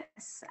to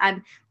this.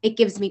 And it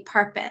gives me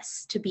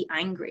purpose to be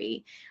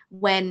angry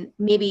when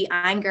maybe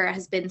anger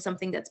has been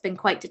something that's been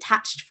quite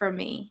detached from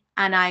me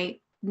and I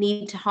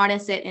need to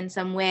harness it in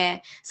some way.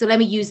 So let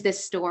me use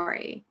this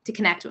story to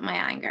connect with my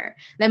anger.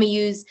 Let me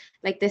use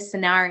like this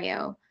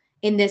scenario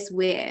in this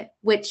way,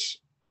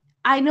 which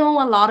I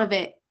know a lot of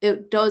it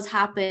does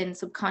happen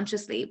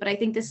subconsciously, but I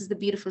think this is the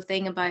beautiful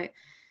thing about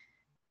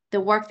the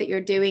work that you're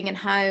doing and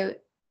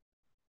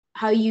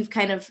how you've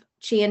kind of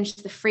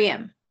changed the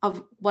frame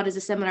of what is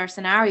a similar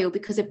scenario,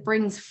 because it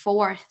brings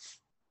forth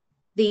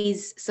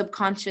these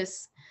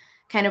subconscious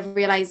kind of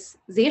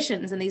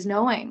realizations and these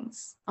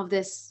knowings of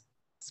this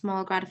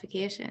small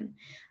gratification.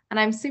 And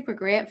I'm super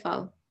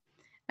grateful.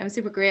 I'm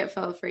super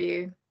grateful for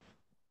you.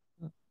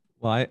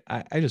 Well,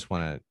 I just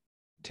want to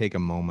take a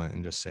moment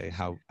and just say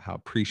how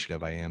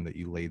appreciative I am that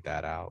you laid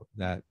that out.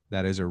 That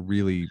is a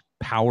really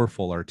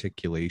powerful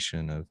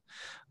articulation of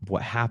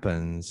what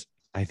happens,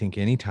 I think,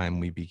 anytime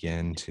we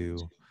begin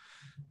to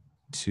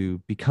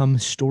become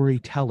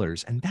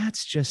storytellers. And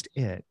that's just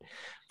it.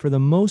 For the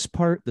most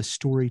part, the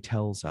story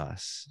tells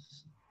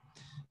us,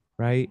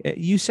 right?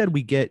 You said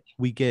we get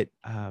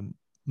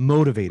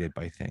motivated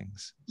by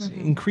things.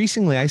 Mm-hmm.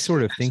 Increasingly, I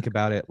sort of think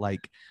about it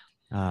like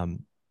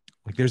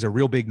there's a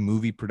real big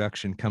movie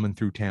production coming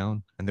through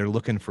town and they're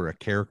looking for a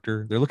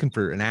character. They're looking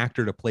for an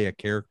actor to play a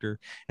character.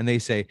 And they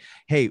say,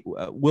 hey,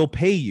 we'll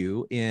pay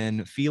you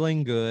in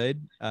feeling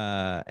good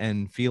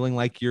and feeling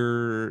like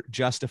you're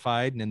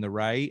justified and in the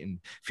right and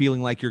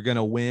feeling like you're going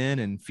to win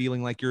and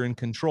feeling like you're in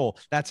control.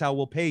 That's how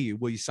we'll pay you.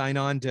 Will you sign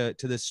on to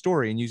this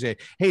story? And you say,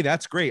 hey,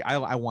 that's great.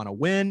 I want to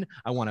win.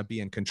 I want to be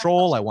in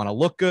control. I want to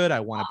look good. I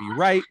want to be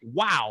right.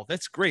 Wow,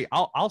 that's great.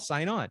 I'll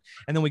sign on.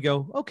 And then we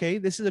go, okay,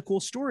 this is a cool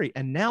story.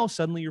 And now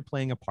suddenly you're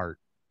playing a part.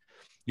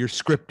 You're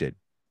scripted.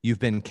 You've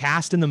been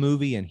cast in the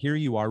movie and here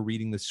you are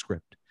reading the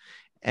script.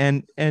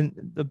 And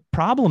the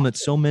problem that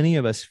so many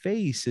of us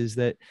face is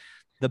that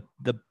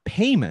the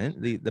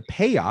payment, the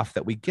payoff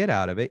that we get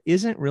out of it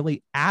isn't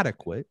really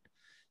adequate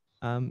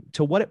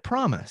to what it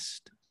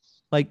promised.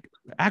 Like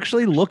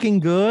actually looking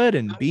good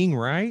and being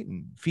right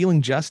and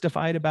feeling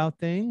justified about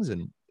things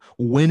and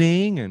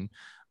winning and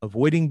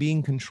avoiding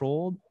being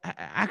controlled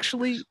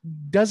actually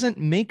doesn't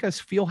make us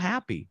feel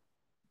happy.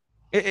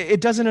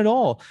 It doesn't at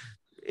all.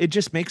 It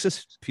just makes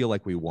us feel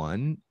like we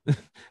won,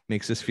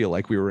 makes us feel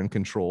like we were in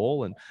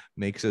control, and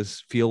makes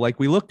us feel like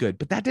we look good.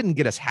 But that didn't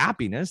get us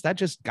happiness. That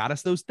just got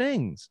us those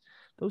things.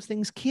 Those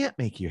things can't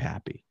make you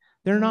happy.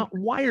 They're not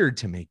wired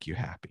to make you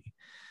happy.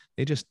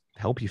 They just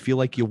help you feel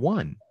like you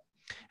won.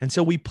 And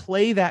so we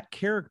play that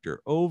character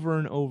over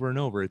and over and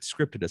over. It's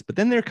scripted us. But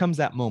then there comes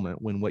that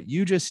moment when what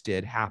you just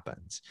did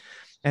happens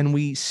and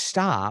we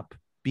stop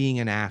being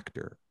an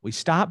actor. We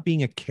stop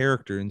being a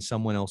character in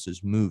someone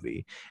else's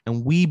movie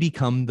and we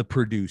become the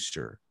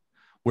producer,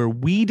 where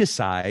we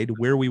decide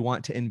where we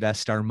want to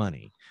invest our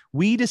money.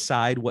 We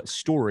decide what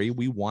story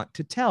we want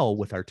to tell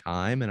with our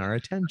time and our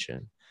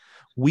attention.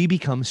 We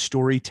become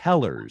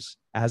storytellers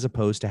as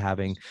opposed to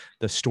having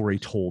the story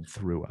told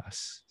through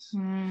us.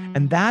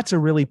 And that's a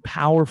really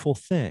powerful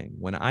thing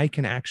when I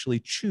can actually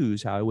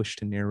choose how I wish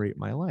to narrate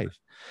my life.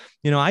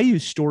 You know, I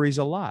use stories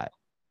a lot.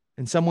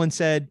 And someone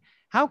said,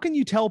 how can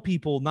you tell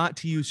people not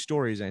to use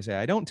stories? And I say,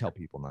 I don't tell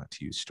people not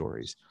to use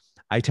stories.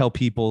 I tell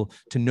people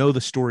to know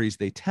the stories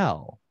they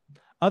tell.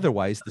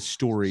 Otherwise, the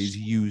stories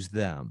use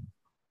them.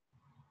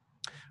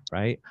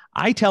 Right?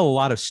 I tell a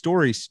lot of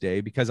stories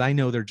today because I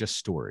know they're just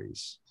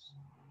stories.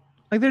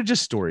 Like they're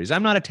just stories.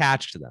 I'm not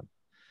attached to them.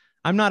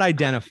 I'm not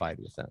identified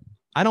with them.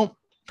 I don't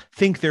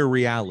think they're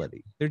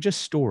reality. They're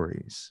just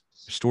stories.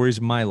 They're stories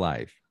of my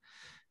life.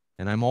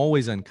 And I'm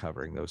always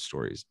uncovering those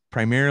stories.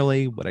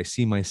 Primarily, what I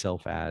see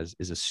myself as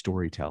is a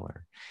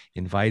storyteller,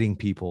 inviting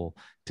people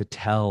to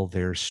tell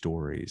their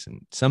stories.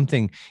 And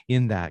something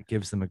in that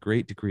gives them a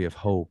great degree of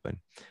hope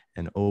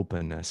and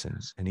openness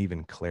and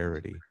even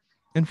clarity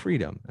and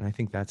freedom. And I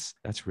think that's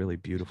really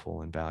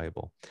beautiful and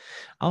valuable.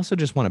 I also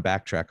just want to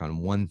backtrack on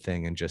one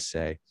thing and just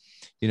say,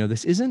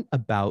 this isn't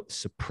about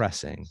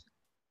suppressing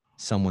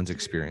someone's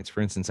experience.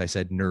 For instance, I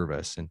said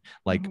nervous and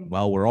like,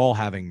 well, we're all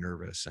having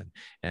nervous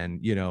and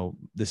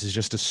this is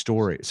just a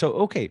story. So,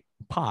 okay,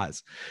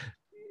 pause.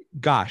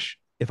 Gosh,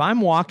 if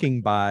I'm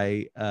walking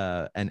by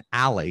an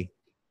alley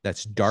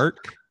that's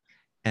dark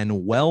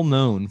and well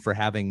known for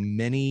having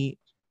many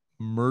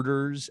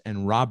murders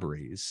and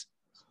robberies,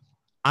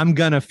 I'm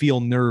going to feel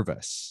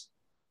nervous.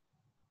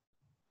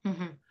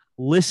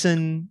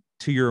 Listen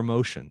to your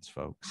emotions,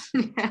 folks.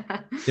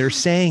 They're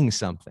saying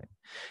something.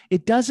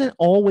 It doesn't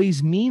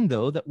always mean,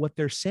 though, that what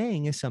they're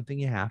saying is something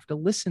you have to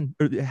listen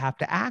or have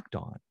to act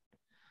on,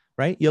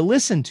 right? You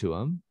listen to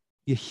them,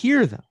 you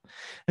hear them.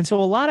 And so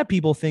a lot of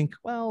people think,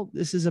 well,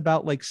 this is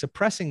about like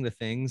suppressing the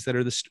things that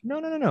are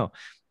no.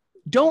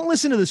 Don't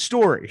listen to the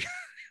story.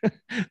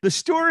 The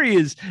story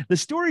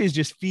is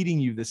just feeding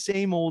you the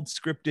same old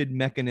scripted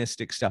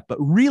mechanistic stuff, but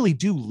really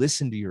do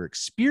listen to your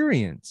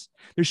experience.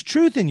 There's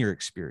truth in your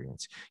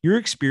experience. Your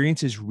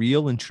experience is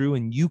real and true,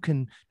 and you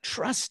can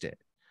trust it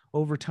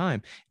over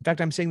time. In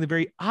fact, I'm saying the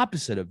very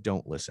opposite of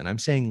don't listen. I'm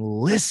saying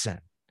listen,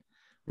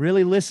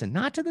 really listen,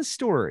 not to the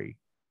story.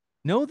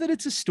 Know that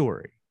it's a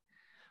story,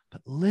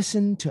 but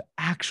listen to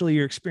actually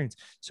your experience.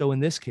 So in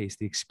this case,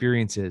 the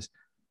experience is,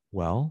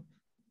 well,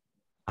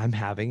 I'm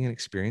having an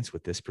experience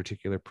with this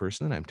particular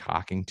person that I'm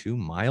talking to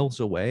miles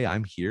away.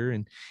 I'm here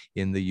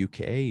in the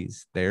UK,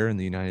 he's there in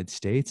the United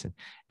States,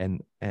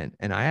 and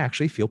I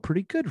actually feel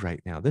pretty good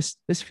right now. This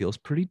feels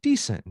pretty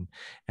decent,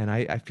 and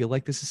I feel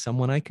like this is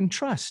someone I can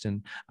trust,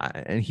 and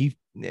he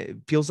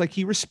feels like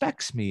he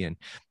respects me,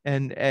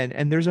 and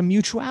there's a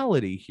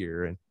mutuality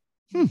here,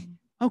 and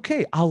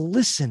okay, I'll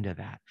listen to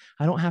that.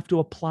 I don't have to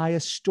apply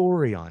a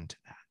story onto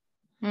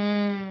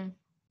that.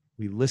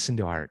 We listen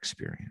to our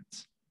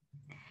experience.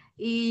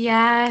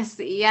 Yes.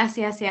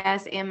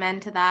 Amen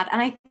to that. And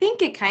I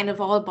think it kind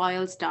of all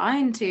boils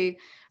down to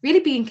really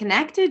being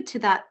connected to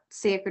that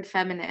sacred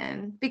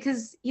feminine,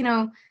 because,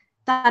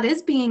 that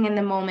is being in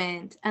the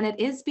moment, and it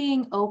is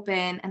being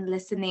open and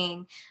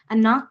listening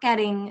and not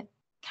getting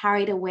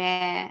carried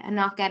away and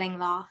not getting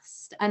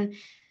lost. And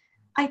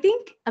I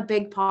think a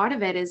big part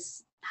of it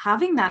is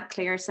having that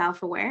clear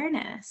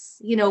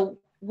self-awareness,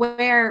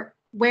 where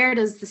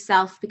does the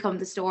self become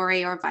the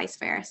story or vice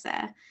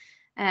versa?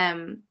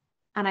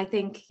 And I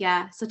think,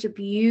 such a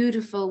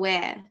beautiful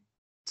way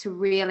to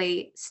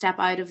really step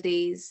out of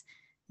these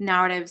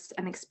narratives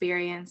and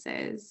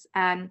experiences.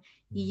 And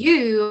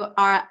you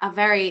are a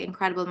very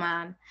incredible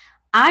man.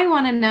 I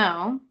want to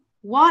know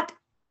what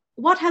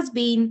has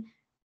been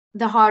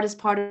the hardest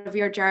part of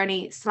your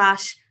journey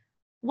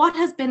 / what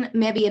has been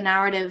maybe a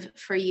narrative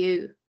for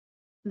you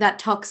that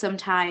took some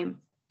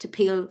time to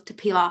peel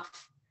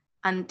off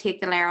and take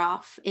the layer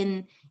off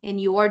in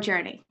your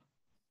journey?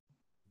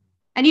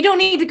 And you don't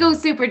need to go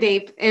super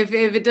deep if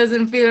it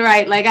doesn't feel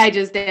right, like I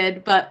just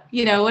did, but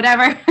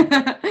whatever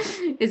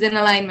is in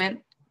alignment.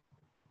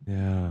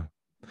 Yeah.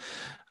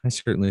 I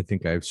certainly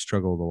think I've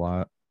struggled a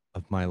lot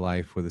of my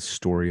life with a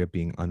story of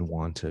being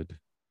unwanted.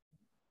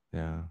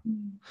 Yeah.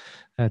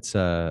 That's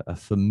a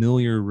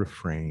familiar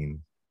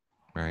refrain,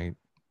 right?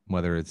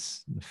 Whether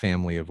it's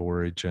family of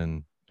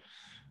origin,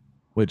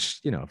 which,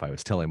 if I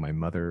was telling my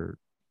mother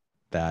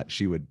that,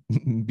 she would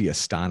be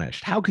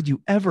astonished. How could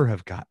you ever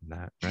have gotten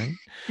that,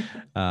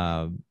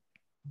 right?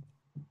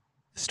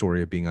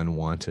 Story of being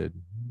unwanted,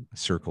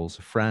 circles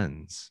of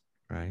friends,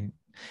 right?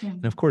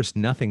 And of course,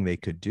 nothing they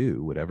could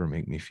do would ever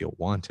make me feel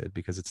wanted,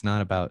 because it's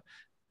not about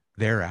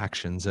their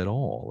actions at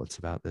all. It's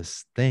about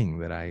this thing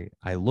that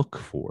I look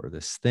for,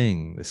 this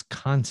thing, this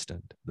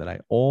constant that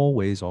I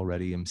always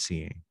already am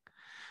seeing,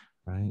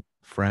 right?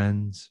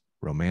 Friends,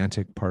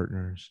 romantic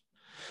partners.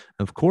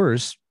 Of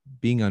course,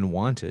 being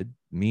unwanted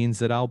means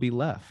that I'll be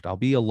left. I'll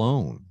be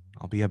alone.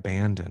 I'll be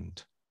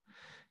abandoned.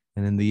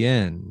 And in the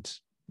end,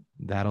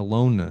 that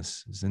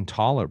aloneness is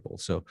intolerable.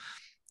 So,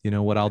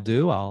 what I'll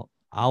do?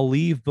 I'll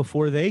leave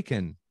before they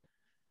can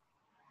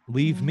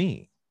leave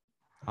me.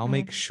 I'll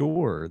make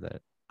sure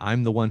that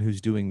I'm the one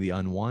who's doing the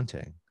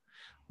unwanting,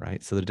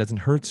 right? So that it doesn't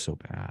hurt so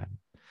bad.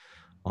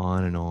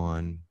 On and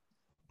on.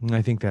 And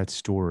I think that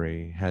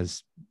story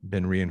has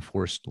been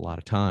reinforced a lot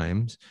of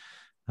times,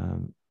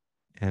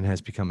 and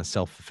has become a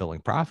self-fulfilling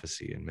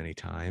prophecy in many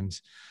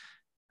times.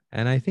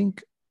 And I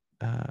think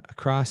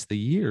across the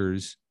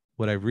years,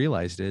 what I've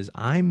realized is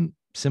I'm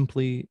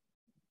simply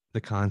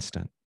the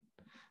constant.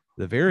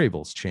 The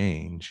variables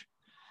change,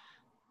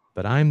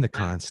 but I'm the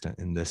constant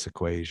in this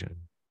equation.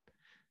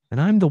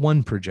 And I'm the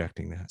one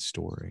projecting that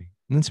story.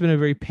 And it's been a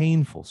very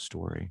painful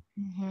story.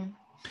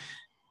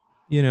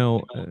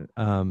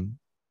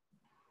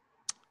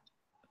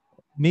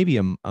 maybe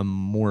a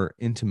more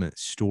intimate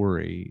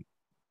story,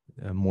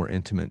 a more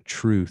intimate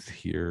truth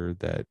here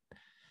that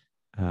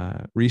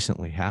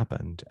recently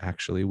happened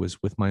actually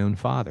was with my own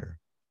father.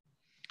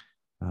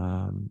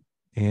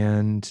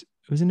 And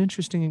it was an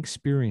interesting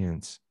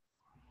experience.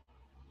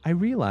 I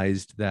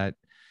realized that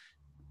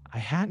I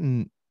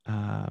hadn't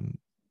um,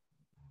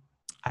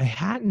 I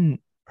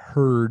hadn't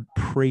heard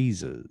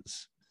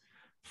praises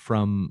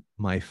from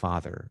my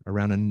father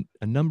around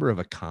a number of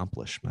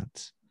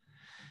accomplishments,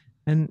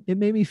 and it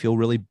made me feel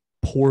really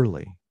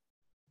poorly.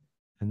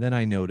 And then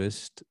I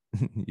noticed,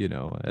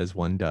 as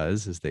one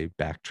does as they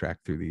backtrack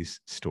through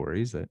these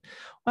stories, that,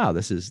 wow,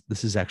 this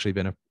has actually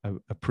been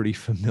a pretty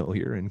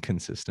familiar and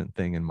consistent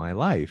thing in my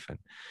life. And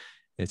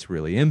it's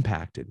really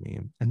impacted me.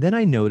 And then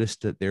I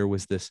noticed that there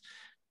was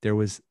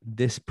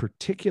this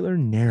particular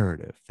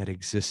narrative that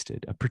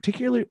existed, a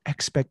particular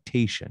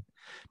expectation.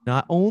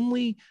 Not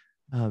only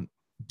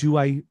do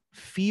I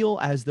feel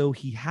as though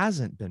he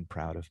hasn't been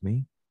proud of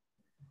me,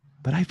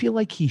 but I feel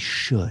like he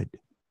should.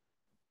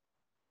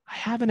 I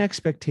have an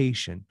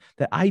expectation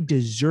that I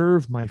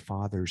deserve my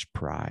father's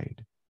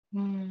pride.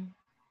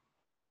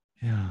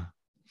 Yeah.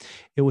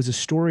 It was a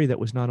story that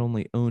was not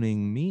only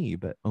owning me,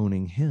 but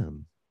owning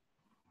him.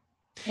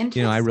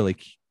 I really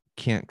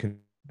can't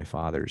control my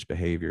father's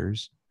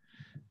behaviors.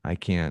 I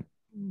can't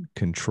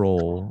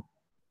control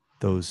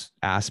those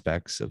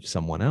aspects of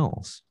someone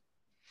else,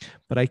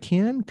 but I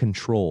can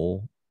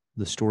control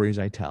the stories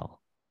I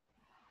tell.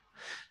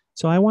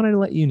 So I wanted to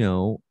let you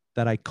know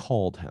that I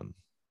called him.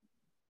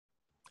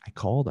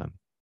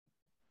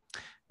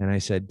 And I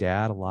said,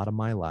 Dad, a lot of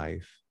my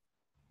life,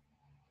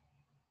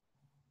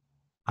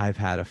 I've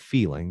had a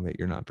feeling that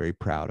you're not very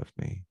proud of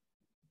me.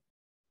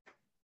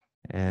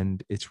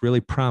 And it's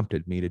really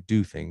prompted me to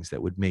do things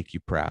that would make you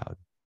proud.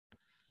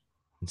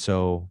 And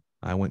so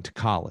I went to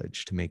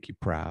college to make you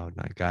proud.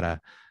 And I got a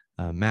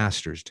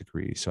master's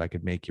degree so I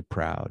could make you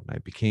proud. And I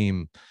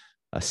became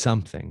a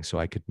something so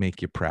I could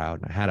make you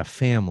proud. And I had a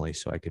family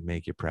so I could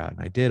make you proud.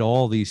 And I did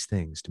all these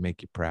things to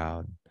make you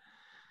proud.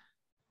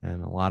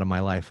 And a lot of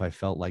my life, I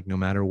felt like no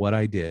matter what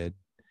I did,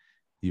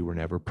 you were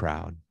never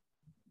proud.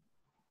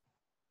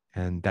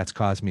 And that's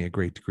caused me a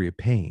great degree of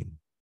pain.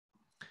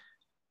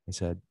 I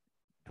said,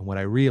 and what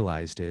I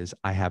realized is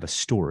I have a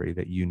story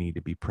that you need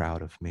to be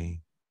proud of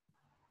me.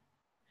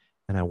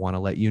 And I want to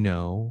let you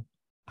know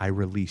I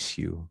release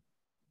you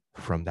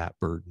from that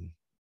burden.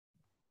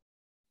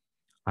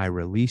 I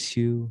release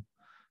you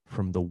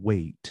from the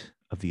weight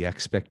of the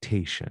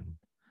expectation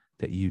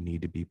that you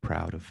need to be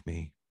proud of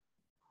me.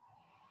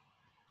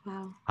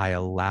 Wow. I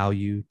allow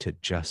you to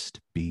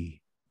just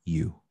be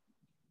you.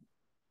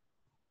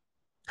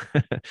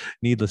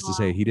 Needless to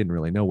say, he didn't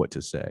really know what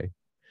to say.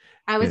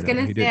 I was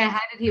going to say, how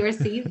did he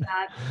receive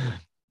that?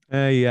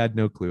 He had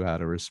no clue how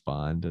to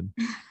respond.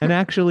 And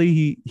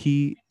actually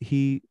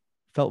he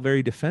felt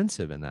very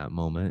defensive in that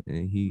moment.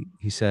 And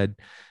he said,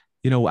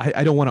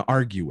 I don't want to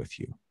argue with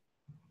you.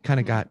 Kind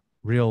of got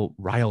real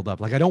riled up.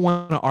 Like, I don't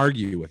want to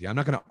argue with you. I'm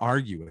not going to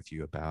argue with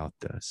you about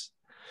this.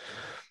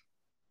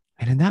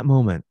 And in that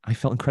moment, I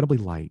felt incredibly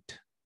light.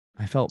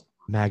 I felt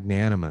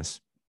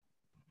magnanimous.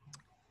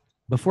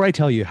 Before I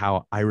tell you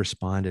how I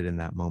responded in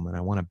that moment,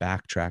 I want to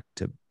backtrack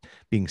to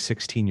being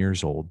 16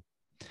 years old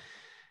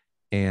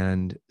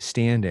and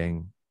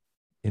standing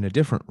in a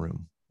different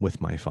room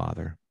with my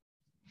father.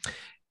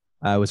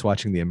 I was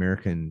watching the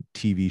American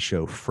TV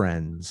show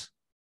Friends,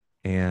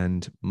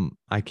 and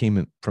I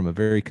came from a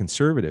very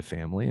conservative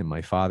family, and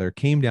my father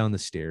came down the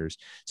stairs,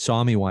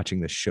 saw me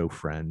watching this show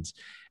Friends,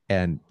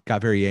 and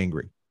got very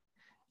angry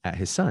at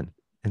his son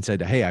and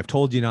said, hey, I've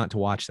told you not to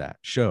watch that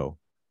show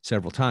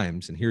several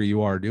times, and here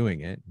you are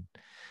doing it.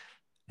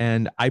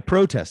 And I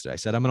protested. I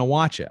said, I'm going to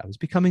watch it. I was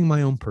becoming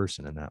my own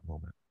person in that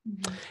moment.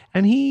 Mm-hmm.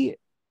 And he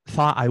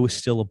thought I was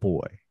still a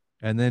boy.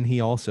 And then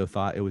he also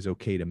thought it was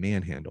okay to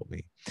manhandle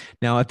me.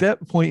 Now, at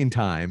that point in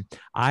time,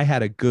 I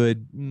had a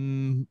good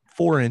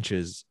 4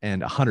 inches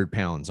and 100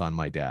 pounds on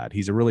my dad.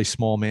 He's a really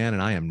small man,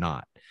 and I am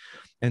not.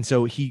 And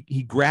so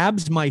he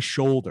grabs my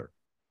shoulder,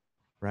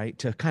 right,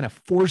 to kind of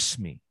force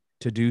me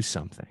to do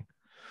something.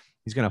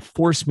 He's going to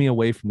force me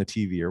away from the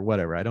TV or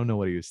whatever. I don't know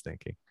what he was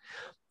thinking.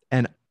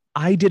 And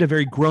I did a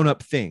very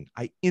grown-up thing.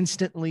 I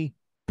instantly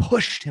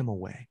pushed him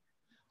away,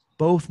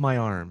 both my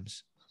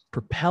arms,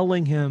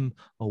 propelling him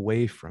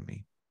away from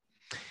me.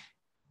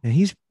 And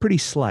he's pretty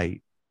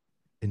slight,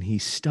 and he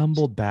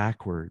stumbled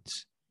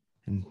backwards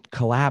and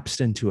collapsed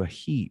into a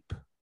heap.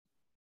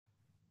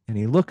 And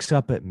he looks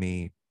up at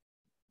me,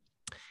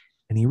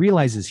 and he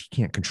realizes he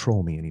can't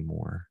control me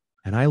anymore.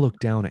 And I look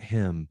down at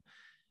him,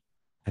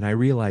 and I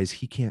realize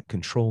he can't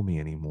control me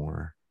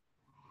anymore.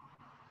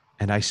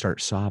 And I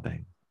start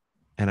sobbing.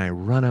 And I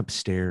run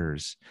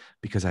upstairs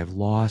because I've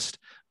lost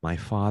my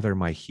father,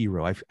 my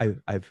hero.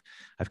 I've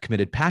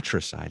committed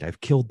patricide.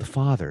 I've killed the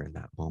father in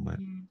that moment.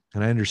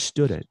 And I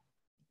understood it.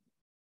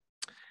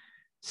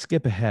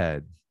 Skip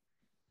ahead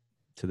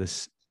to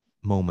this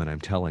moment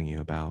I'm telling you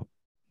about.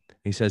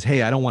 He says,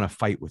 hey, I don't want to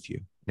fight with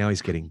you. Now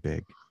he's getting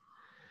big.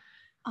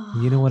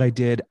 You know what I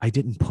did? I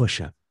didn't push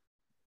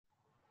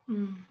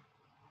him.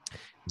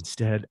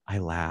 Instead, I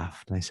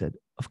laughed and I said,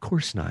 "Of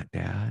course not,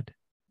 Dad.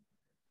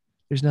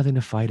 There's nothing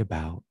to fight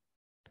about.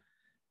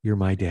 You're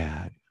my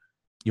dad.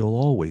 You'll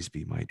always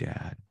be my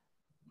dad.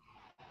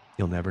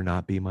 You'll never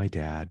not be my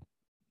dad.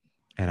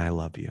 And I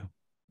love you.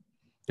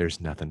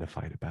 There's nothing to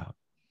fight about.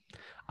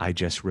 I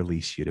just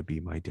release you to be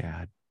my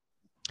dad."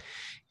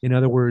 In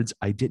other words,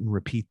 I didn't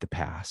repeat the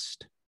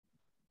past.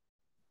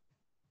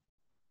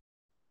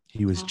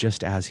 He was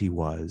just as he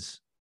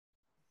was,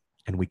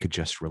 and we could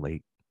just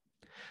relate.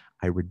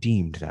 I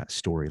redeemed that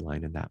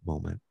storyline in that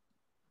moment.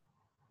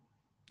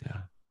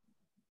 Yeah.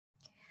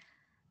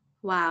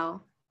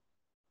 Wow.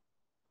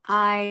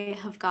 I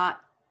have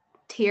got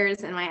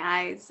tears in my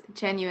eyes,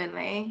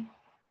 genuinely.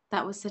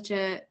 That was such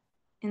a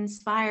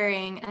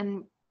inspiring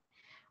and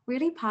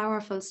really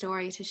powerful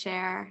story to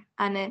share.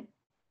 And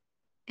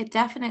it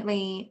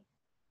definitely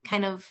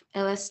kind of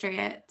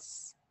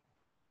illustrates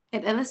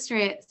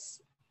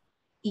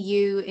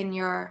you in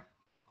your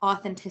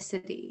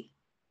authenticity.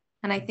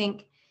 And I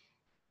think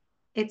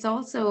it's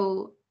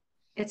also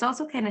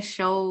kind of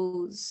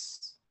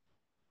shows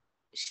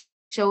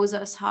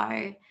us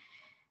how,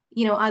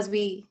 as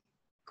we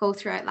go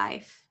throughout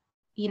life,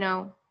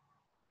 we're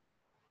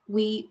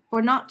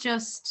not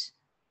just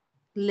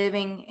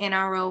living in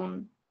our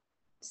own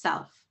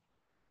self,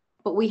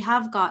 but we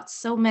have got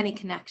so many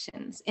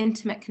connections,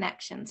 intimate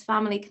connections,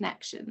 family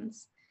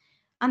connections,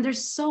 and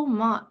there's so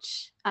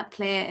much at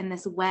play in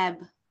this web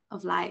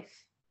of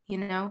life,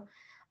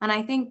 and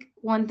I think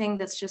one thing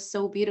that's just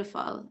so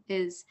beautiful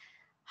is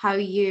how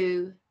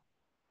you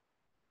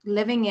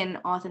living in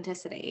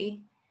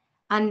authenticity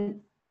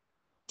and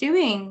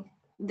doing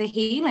the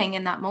healing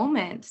in that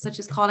moment, such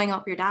as calling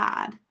up your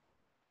dad,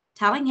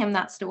 telling him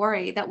that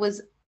story that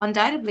was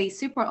undoubtedly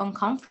super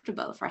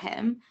uncomfortable for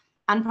him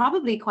and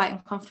probably quite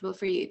uncomfortable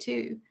for you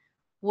too,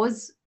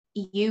 was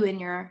you in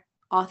your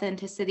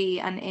authenticity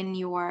and in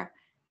your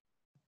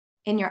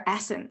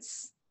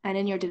essence and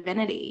in your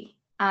divinity.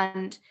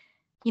 And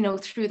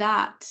through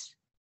that,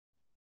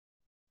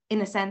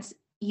 in a sense,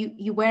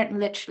 you weren't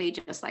literally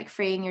just like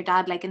freeing your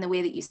dad, like in the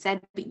way that you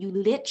said, but you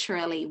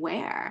literally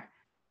were,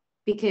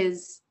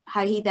 because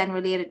how he then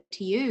related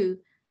to you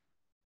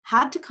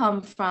had to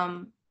come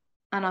from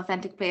an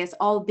authentic place,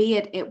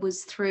 albeit it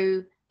was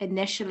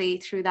initially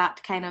through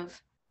that kind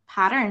of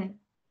pattern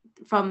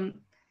from,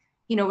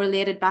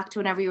 related back to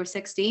whenever you were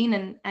 16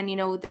 and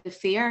the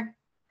fear.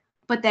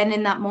 But then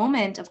in that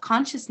moment of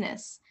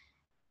consciousness,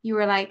 you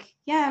were like,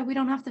 yeah, we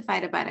don't have to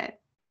fight about it.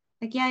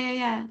 Like,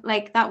 yeah.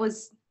 Like that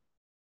was,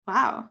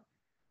 wow.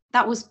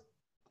 That was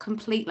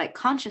complete like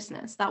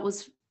consciousness. That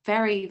was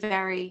very,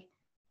 very,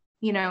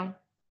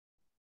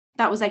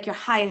 that was like your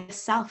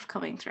highest self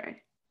coming through.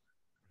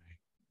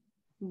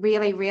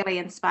 Really, really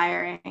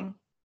inspiring.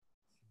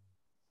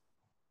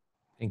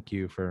 Thank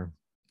you for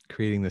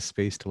creating this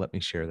space to let me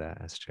share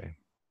that, SJ.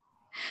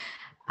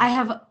 I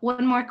have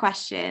one more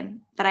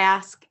question that I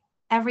ask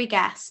every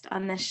guest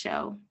on this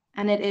show,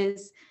 and it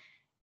is,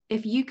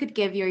 if you could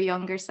give your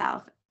younger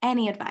self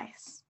any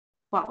advice,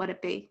 what would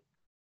it be?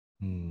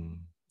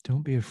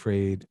 Don't be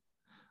afraid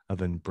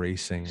of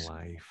embracing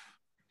life,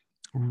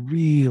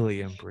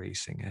 really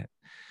embracing it.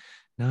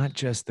 Not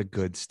just the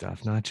good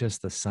stuff, not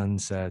just the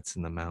sunsets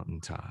and the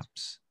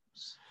mountaintops,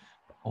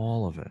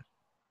 all of it.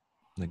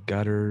 The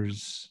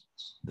gutters,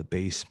 the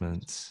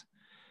basements.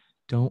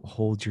 Don't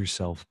hold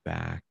yourself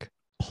back.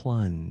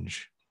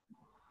 Plunge.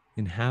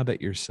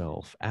 Inhabit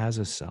yourself as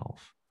a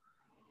self.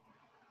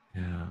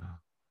 Yeah.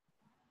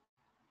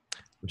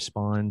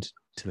 Respond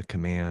to the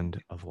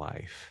command of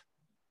life.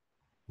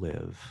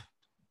 Live.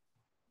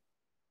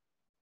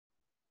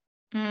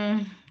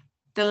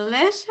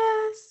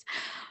 Delicious.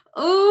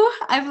 Oh,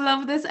 I've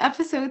loved this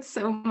episode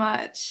so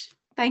much.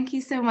 Thank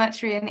you so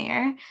much,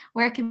 Rainier.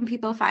 Where can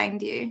people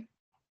find you?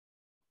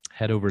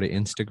 Head over to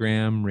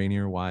Instagram,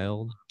 Rainier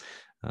Wylde.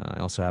 I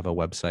also have a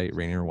website,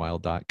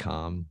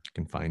 rainierwylde.com. You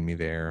can find me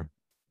there.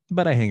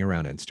 But I hang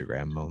around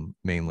Instagram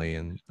mainly,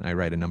 and I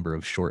write a number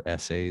of short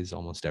essays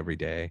almost every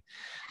day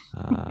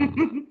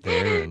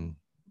there. And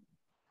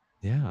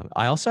yeah,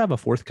 I also have a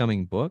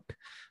forthcoming book,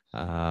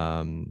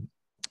 and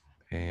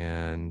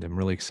I'm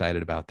really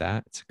excited about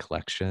that. It's a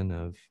collection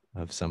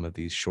of some of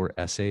these short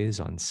essays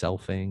on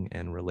selfing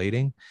and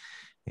relating.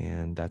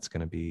 And that's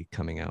going to be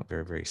coming out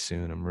very, very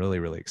soon. I'm really,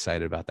 really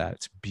excited about that.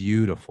 It's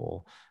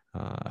beautiful.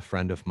 A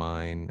friend of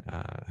mine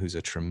who's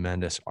a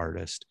tremendous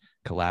artist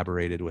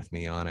collaborated with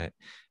me on it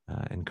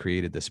and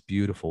created this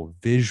beautiful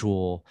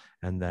visual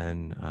and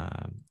then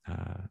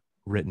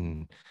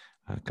written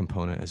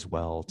component as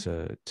well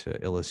to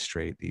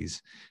illustrate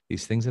these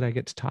things that I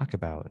get to talk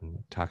about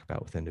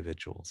with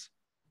individuals.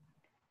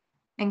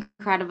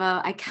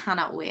 Incredible. I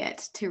cannot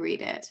wait to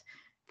read it.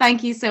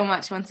 Thank you so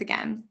much once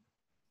again.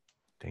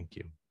 Thank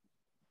you.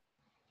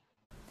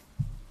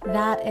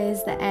 That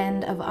is the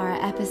end of our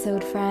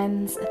episode,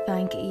 friends.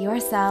 Thank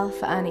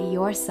yourself and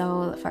your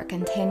soul for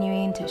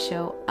continuing to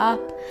show up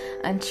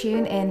and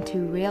tune in to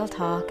real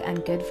talk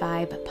and good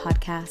vibe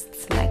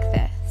podcasts like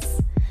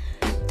this.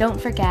 Don't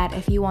forget,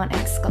 if you want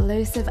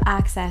exclusive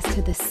access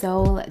to the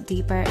Soul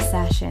Deeper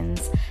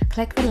sessions,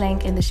 click the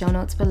link in the show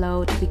notes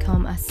below to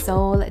become a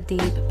Soul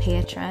Deep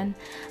patron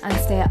and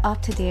stay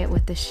up to date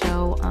with the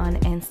show on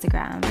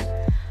Instagram.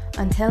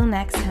 Until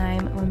next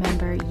time,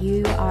 remember,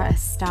 you are a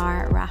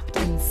star wrapped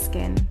in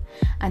skin,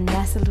 and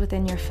nestled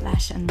within your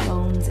flesh and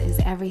bones is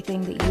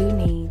everything that you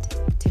need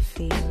to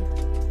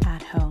feel.